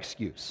accept that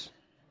excuse.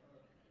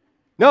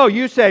 No,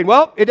 you say,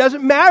 well, it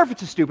doesn't matter if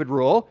it's a stupid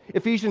rule.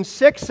 Ephesians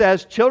 6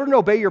 says, children,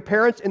 obey your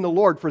parents in the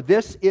Lord, for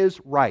this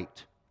is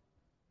right.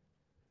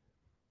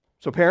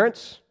 So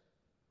parents,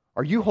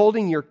 are you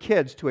holding your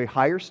kids to a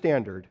higher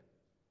standard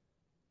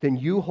than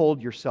you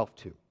hold yourself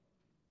to?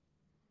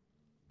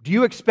 Do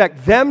you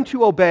expect them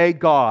to obey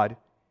God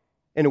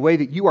in a way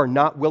that you are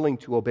not willing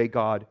to obey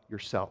God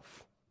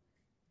yourself?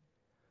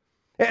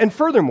 And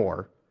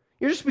furthermore,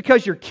 just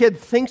because your kid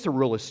thinks a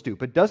rule is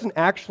stupid doesn't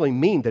actually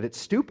mean that it's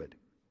stupid.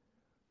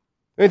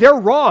 They're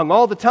wrong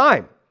all the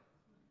time.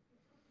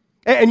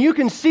 And you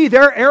can see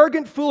their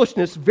arrogant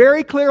foolishness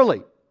very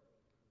clearly,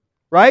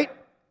 right?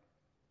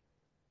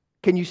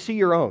 Can you see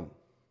your own?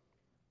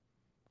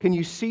 Can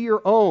you see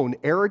your own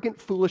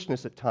arrogant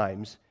foolishness at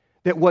times,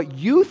 that what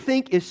you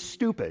think is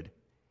stupid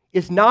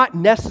is not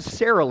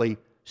necessarily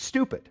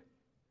stupid?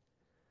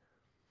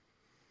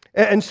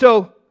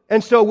 So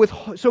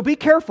be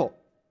careful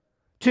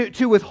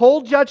to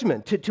withhold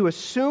judgment, to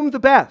assume the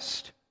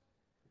best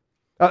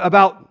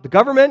about the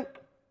government,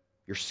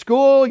 your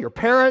school, your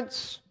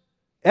parents,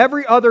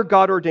 every other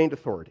God-ordained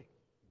authority.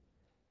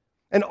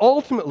 And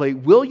ultimately,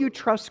 will you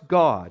trust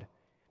God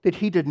that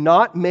He did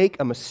not make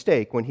a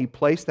mistake when He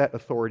placed that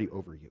authority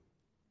over you?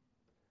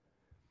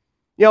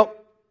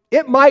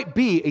 It might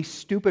be a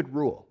stupid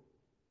rule,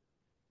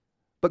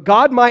 but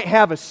God might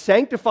have a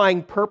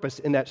sanctifying purpose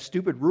in that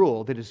stupid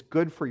rule that is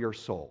good for your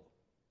soul.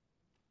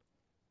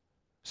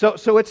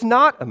 So it's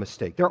not a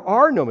mistake. There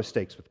are no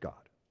mistakes with God.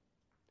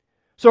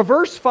 So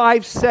verse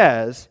 5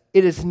 says,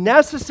 it is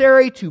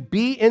necessary to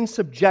be in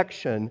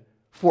subjection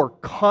for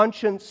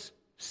conscience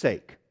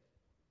sake.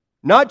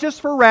 Not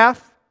just for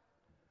wrath,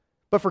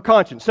 but for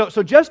conscience.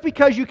 So just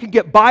because you can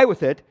get by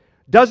with it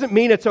doesn't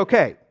mean it's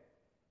okay.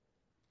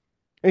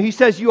 And he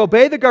says you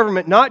obey the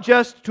government not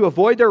just to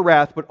avoid their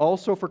wrath, but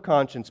also for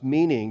conscience,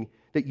 meaning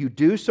that you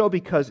do so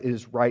because it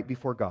is right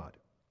before God.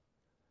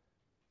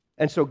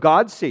 And so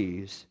God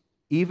sees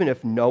even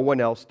if no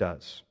one else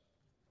does.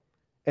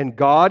 And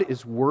God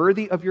is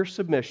worthy of your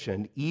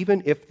submission,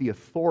 even if the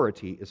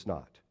authority is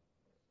not.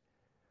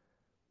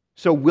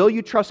 So will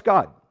you trust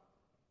God?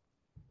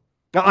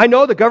 Now, I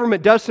know the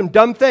government does some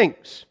dumb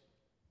things,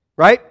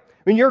 right?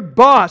 Your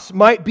boss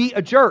might be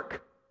a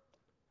jerk.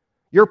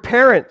 Your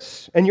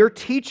parents and your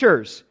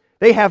teachers,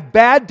 they have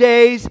bad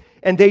days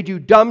and they do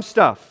dumb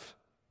stuff.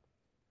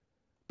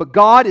 But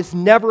God is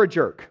never a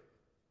jerk.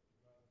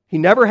 He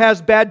never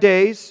has bad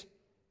days.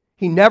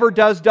 He never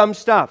does dumb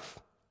stuff.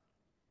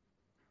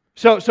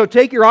 So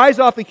take your eyes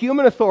off the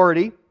human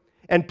authority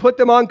and put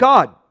them on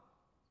God.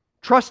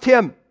 Trust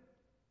Him,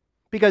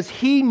 because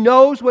He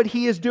knows what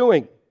He is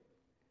doing.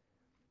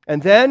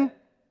 And then,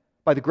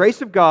 by the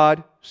grace of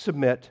God,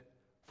 submit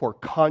for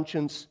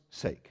conscience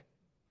sake.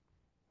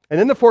 And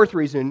then the fourth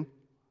reason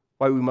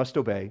why we must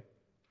obey.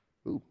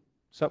 Ooh,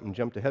 something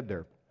jumped ahead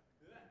there.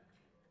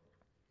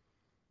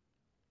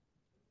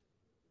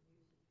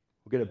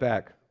 We'll get it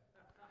back.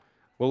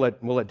 We'll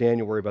let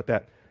Daniel worry about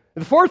that.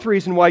 The fourth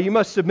reason why you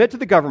must submit to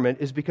the government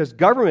is because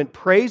government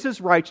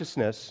praises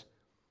righteousness.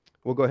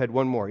 We'll go ahead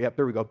one more. Yep,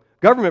 there we go.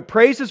 Government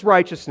praises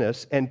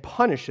righteousness and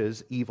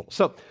punishes evil.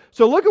 So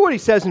look at what he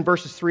says in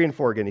verses 3 and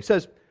 4 again. He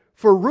says,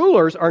 for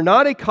rulers are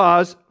not a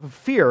cause of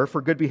fear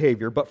for good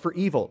behavior, but for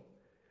evil.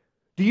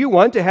 Do you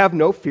want to have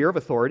no fear of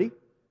authority?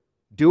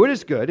 Do it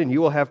as good, and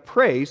you will have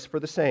praise for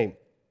the same.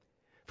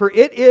 For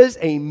it is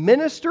a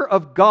minister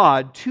of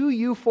God to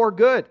you for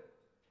good.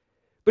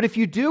 But if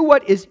you do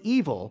what is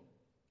evil,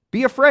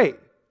 be afraid,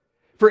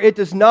 for it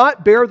does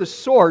not bear the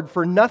sword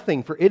for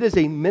nothing, for it is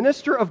a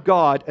minister of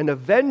God, an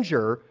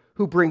avenger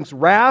who brings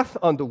wrath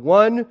on the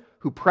one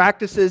who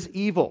practices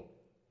evil.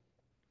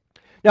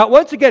 Now,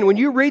 once again, when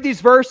you read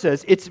these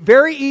verses, it's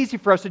very easy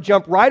for us to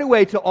jump right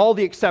away to all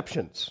the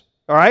exceptions,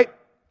 all right?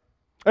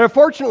 And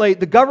unfortunately,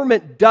 the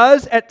government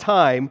does at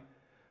times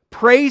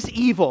praise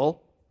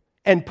evil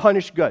and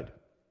punish good.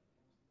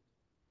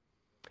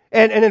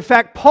 And in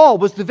fact, Paul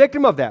was the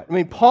victim of that. I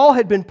mean, Paul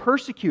had been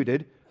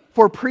persecuted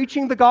for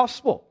preaching the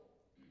gospel,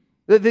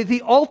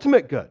 the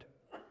ultimate good.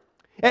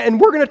 And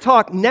we're going to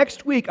talk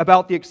next week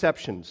about the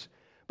exceptions.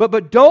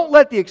 But don't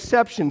let the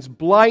exceptions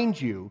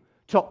blind you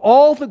to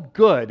all the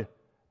good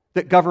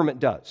that government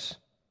does.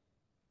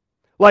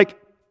 Like,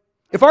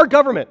 if our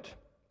government,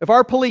 if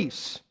our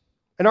police,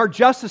 and our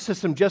justice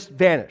system just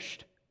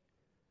vanished,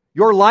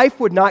 your life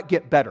would not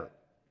get better.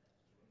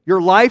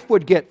 Your life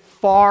would get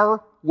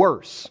far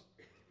worse.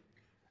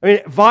 I mean,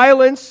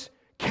 violence,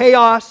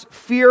 chaos,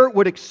 fear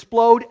would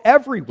explode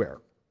everywhere.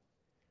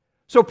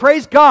 So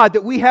praise God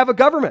that we have a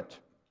government.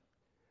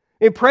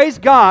 And praise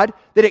God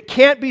that it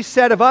can't be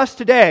said of us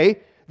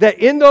today that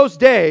in those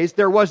days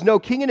there was no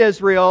king in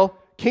Israel,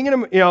 we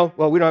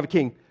don't have a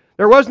king.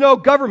 There was no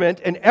government,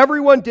 and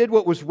everyone did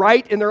what was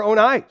right in their own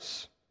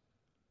eyes.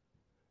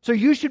 So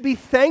you should be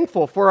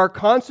thankful for our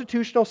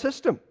constitutional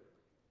system.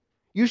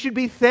 You should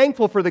be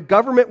thankful for the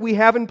government we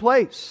have in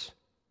place.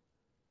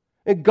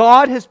 And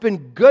God has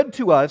been good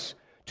to us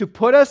to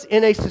put us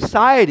in a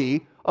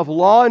society of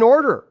law and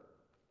order.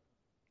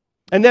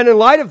 And then in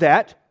light of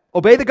that,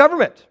 obey the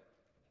government.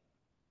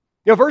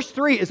 Verse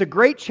 3 is a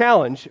great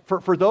challenge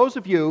for those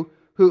of you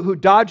who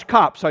dodge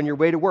cops on your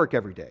way to work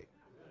every day.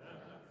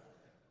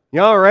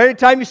 Or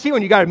anytime you see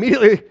one, you got to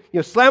immediately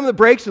slam the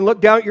brakes and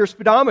look down at your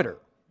speedometer.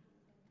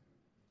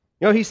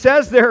 He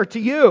says there to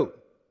you,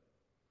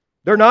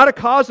 they're not a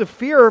cause of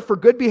fear for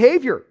good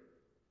behavior.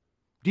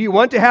 Do you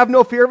want to have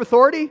no fear of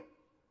authority?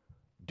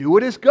 Do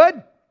what is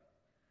good.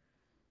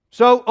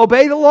 So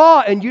obey the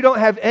law, and you don't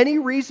have any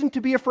reason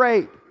to be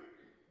afraid.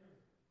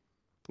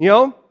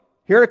 Here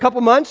in a couple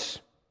months,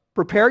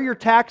 prepare your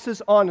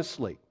taxes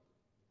honestly.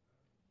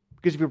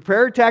 Because if you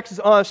prepare your taxes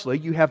honestly,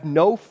 you have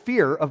no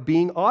fear of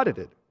being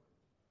audited.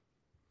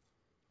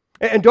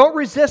 And don't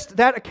resist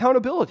that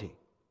accountability.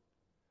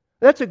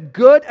 That's a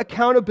good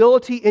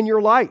accountability in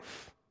your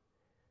life.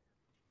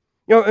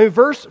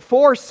 Verse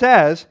 4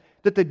 says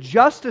that the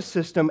justice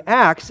system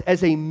acts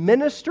as a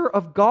minister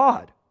of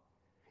God,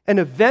 an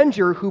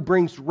avenger who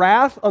brings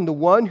wrath on the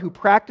one who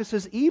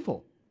practices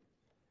evil.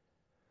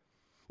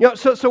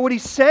 So what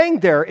he's saying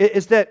there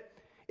is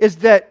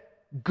that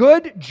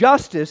good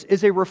justice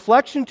is a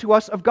reflection to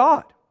us of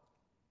God.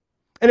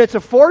 And it's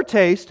a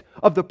foretaste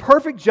of the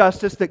perfect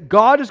justice that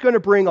God is going to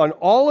bring on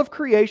all of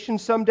creation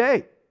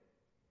someday.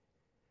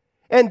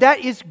 And that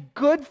is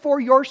good for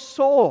your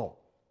soul.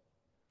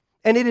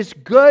 And it is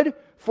good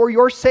for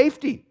your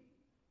safety.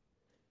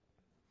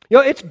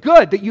 It's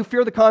good that you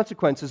fear the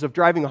consequences of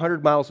driving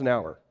 100 miles an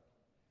hour.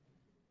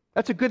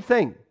 That's a good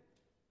thing.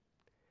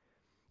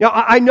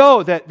 I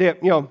know that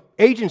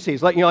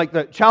agencies like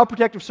the Child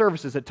Protective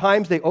Services, at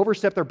times they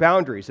overstep their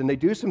boundaries and they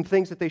do some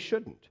things that they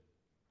shouldn't.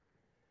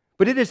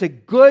 But it is a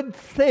good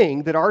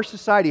thing that our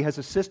society has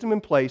a system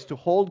in place to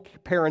hold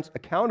parents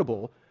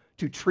accountable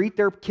to treat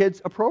their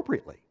kids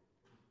appropriately.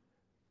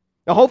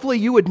 Now, hopefully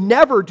you would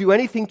never do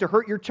anything to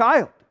hurt your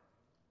child.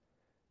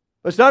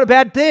 But it's not a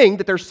bad thing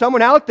that there's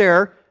someone out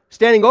there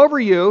standing over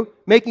you,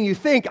 making you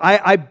think,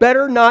 I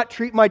better not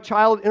treat my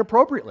child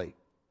inappropriately.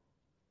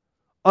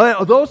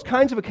 Those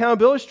kinds of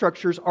accountability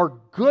structures are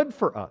good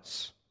for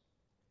us.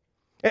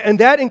 And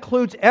that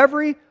includes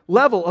every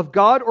level of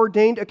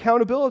God-ordained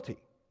accountability.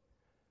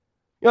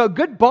 A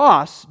good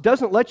boss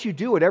doesn't let you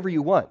do whatever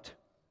you want.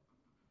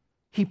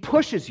 He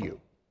pushes you.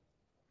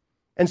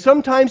 And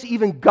sometimes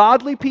even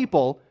godly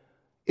people,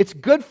 it's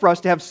good for us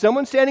to have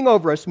someone standing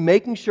over us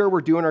making sure we're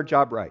doing our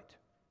job right.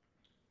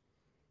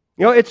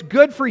 It's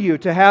good for you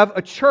to have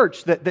a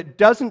church that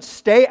doesn't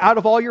stay out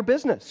of all your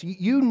business.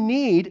 You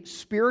need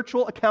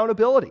spiritual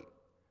accountability.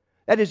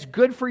 That is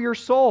good for your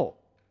soul.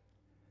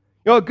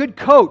 A good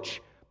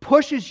coach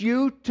pushes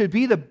you to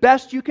be the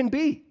best you can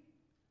be.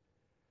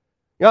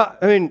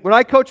 When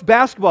I coach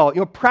basketball,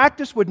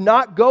 practice would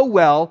not go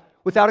well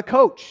without a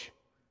coach.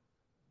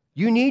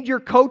 You need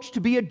your coach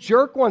to be a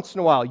jerk once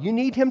in a while. You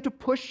need him to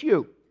push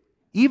you,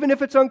 even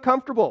if it's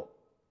uncomfortable.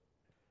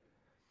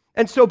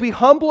 And so be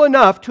humble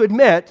enough to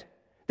admit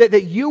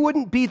that you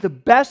wouldn't be the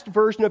best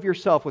version of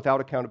yourself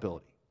without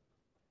accountability.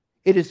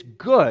 It is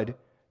good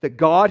that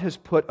God has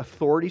put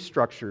authority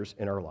structures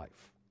in our life.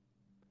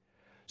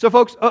 So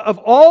folks, of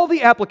all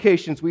the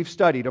applications we've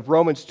studied of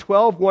Romans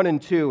 12, 1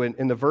 and 2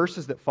 in the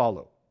verses that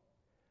follow,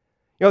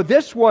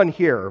 this one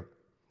here,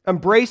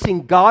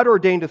 embracing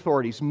God-ordained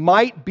authorities,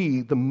 might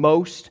be the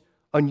most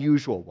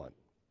unusual one.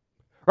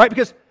 Right?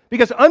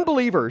 Because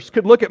unbelievers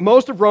could look at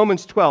most of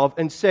Romans 12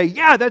 and say,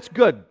 yeah, that's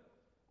good.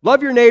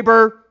 Love your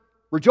neighbor,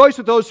 rejoice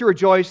with those who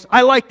rejoice.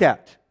 I like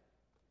that.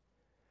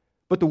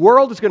 But the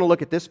world is going to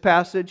look at this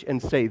passage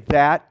and say,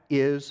 that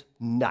is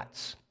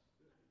nuts.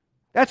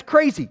 That's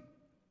crazy.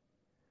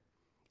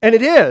 And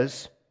it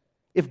is,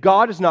 if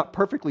God is not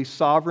perfectly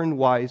sovereign,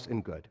 wise,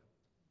 and good.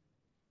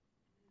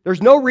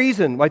 There's no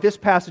reason why this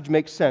passage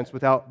makes sense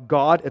without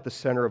God at the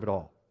center of it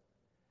all.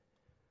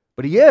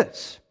 But He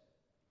is.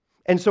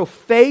 And so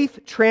faith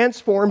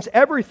transforms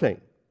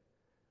everything.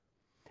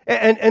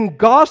 And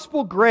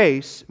gospel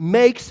grace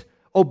makes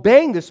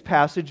obeying this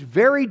passage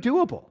very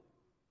doable.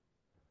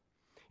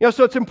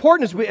 So it's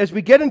important as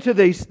we get into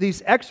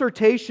these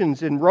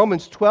exhortations in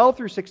Romans 12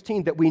 through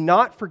 16 that we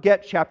not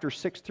forget chapters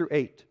 6 through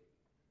 8.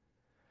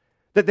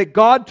 That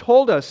God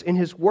told us in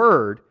His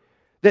Word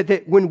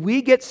that when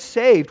we get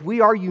saved,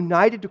 we are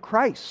united to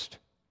Christ.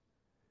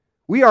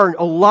 We are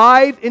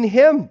alive in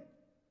Him.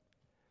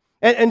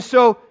 And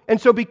so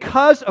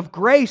because of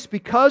grace,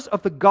 because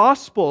of the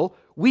gospel,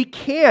 we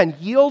can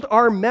yield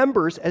our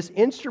members as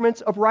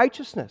instruments of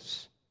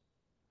righteousness.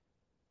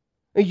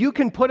 And you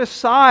can put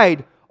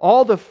aside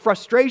all the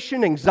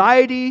frustration,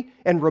 anxiety,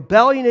 and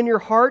rebellion in your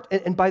heart,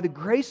 and by the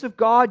grace of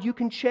God, you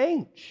can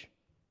change.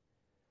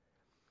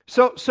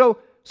 So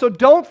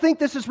don't think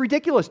this is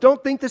ridiculous.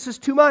 Don't think this is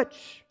too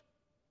much.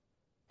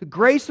 The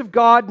grace of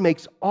God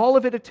makes all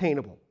of it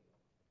attainable.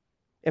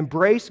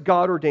 Embrace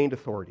God-ordained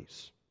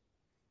authorities.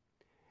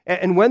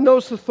 And when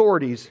those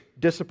authorities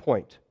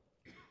disappoint,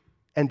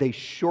 and they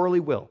surely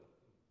will,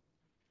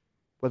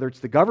 whether it's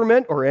the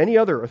government or any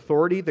other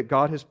authority that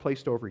God has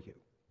placed over you,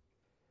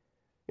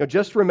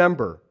 just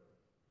remember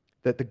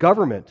that the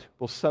government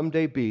will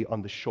someday be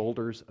on the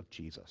shoulders of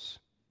Jesus.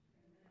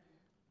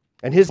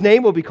 And His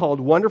name will be called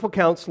Wonderful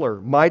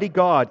Counselor, Mighty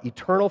God,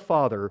 Eternal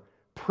Father,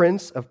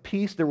 Prince of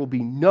Peace. There will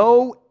be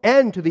no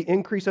end to the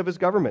increase of His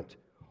government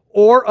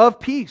or of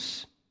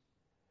peace.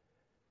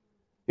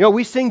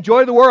 We sing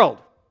Joy to the World.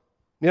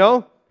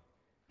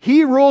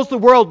 He rules the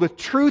world with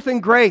truth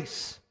and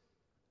grace.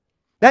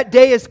 That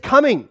day is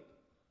coming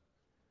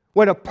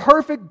when a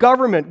perfect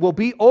government will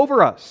be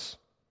over us.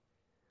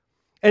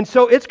 And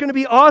so it's going to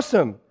be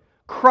awesome.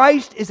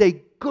 Christ is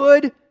a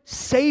good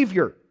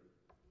Savior,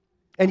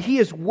 and He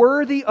is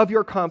worthy of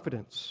your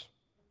confidence.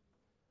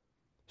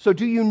 So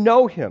do you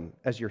know Him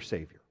as your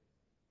Savior?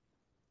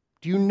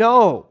 Do you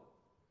know,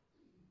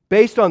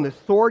 based on the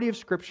authority of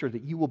Scripture,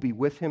 that you will be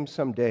with Him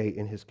someday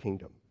in His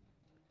kingdom?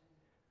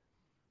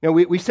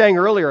 We sang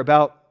earlier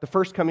about the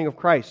first coming of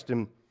Christ,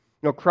 and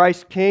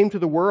Christ came to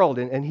the world,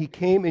 and He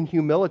came in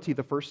humility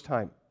the first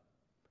time.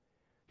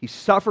 He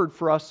suffered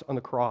for us on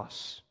the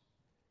cross.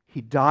 He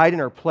died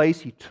in our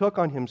place. He took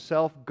on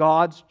Himself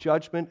God's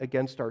judgment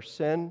against our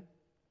sin.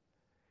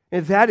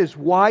 And that is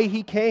why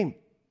He came.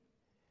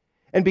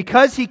 And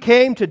because He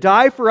came to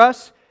die for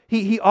us,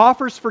 He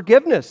offers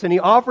forgiveness, and He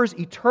offers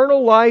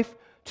eternal life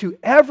to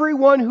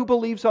everyone who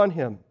believes on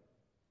Him.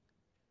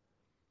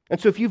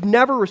 And so if you've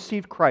never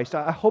received Christ,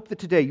 I hope that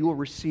today you will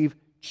receive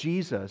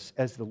Jesus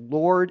as the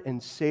Lord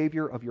and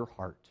Savior of your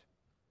heart.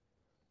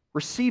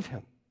 Receive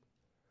Him.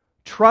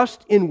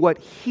 Trust in what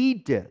He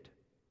did.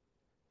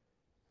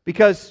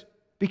 Because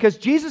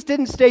Jesus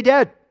didn't stay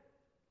dead.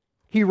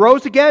 He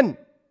rose again.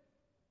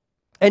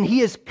 And He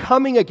is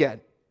coming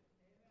again.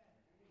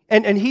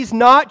 And He's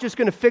not just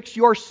going to fix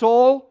your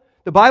soul.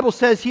 The Bible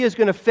says He is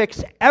going to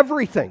fix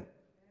everything.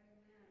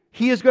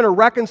 He is going to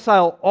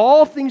reconcile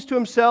all things to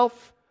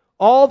Himself.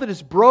 All that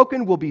is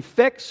broken will be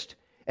fixed.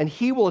 And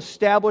He will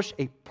establish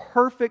a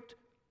perfect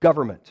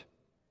government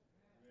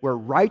where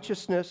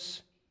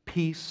righteousness,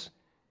 peace,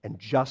 and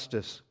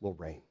justice will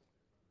reign.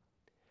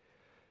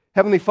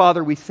 Heavenly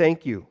Father, we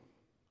thank You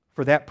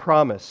for that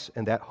promise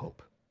and that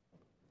hope.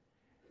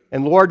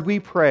 And Lord, we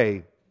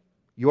pray,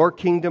 Your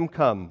kingdom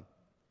come,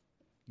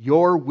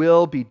 Your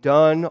will be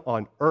done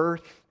on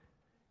earth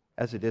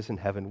as it is in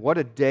heaven. What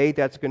a day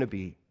that's going to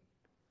be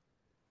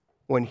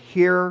when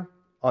here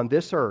on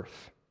this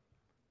earth,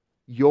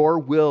 Your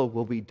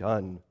will be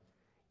done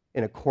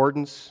in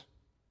accordance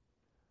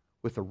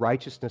with the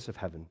righteousness of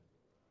heaven.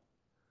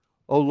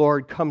 Oh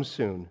Lord, come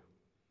soon.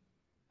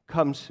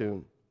 Come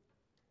soon.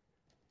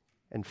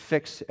 And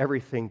fix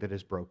everything that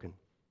is broken.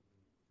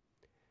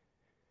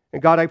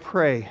 And God, I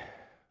pray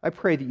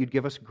that You'd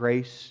give us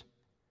grace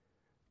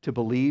to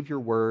believe Your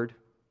word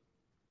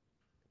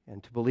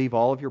and to believe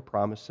all of Your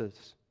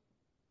promises.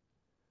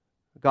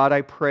 God,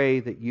 I pray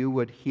that You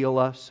would heal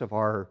us of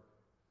our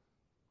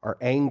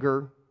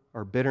anger,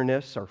 our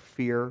bitterness, our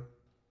fear.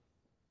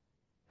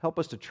 Help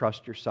us to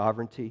trust Your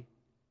sovereignty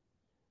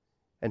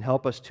and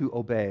help us to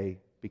obey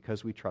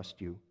because we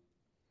trust You.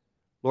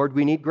 Lord,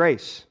 we need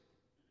grace.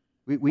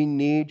 We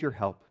need Your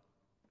help.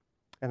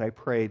 And I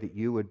pray that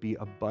You would be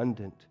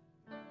abundant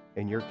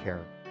in Your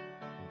care.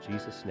 In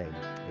Jesus' name,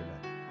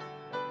 amen.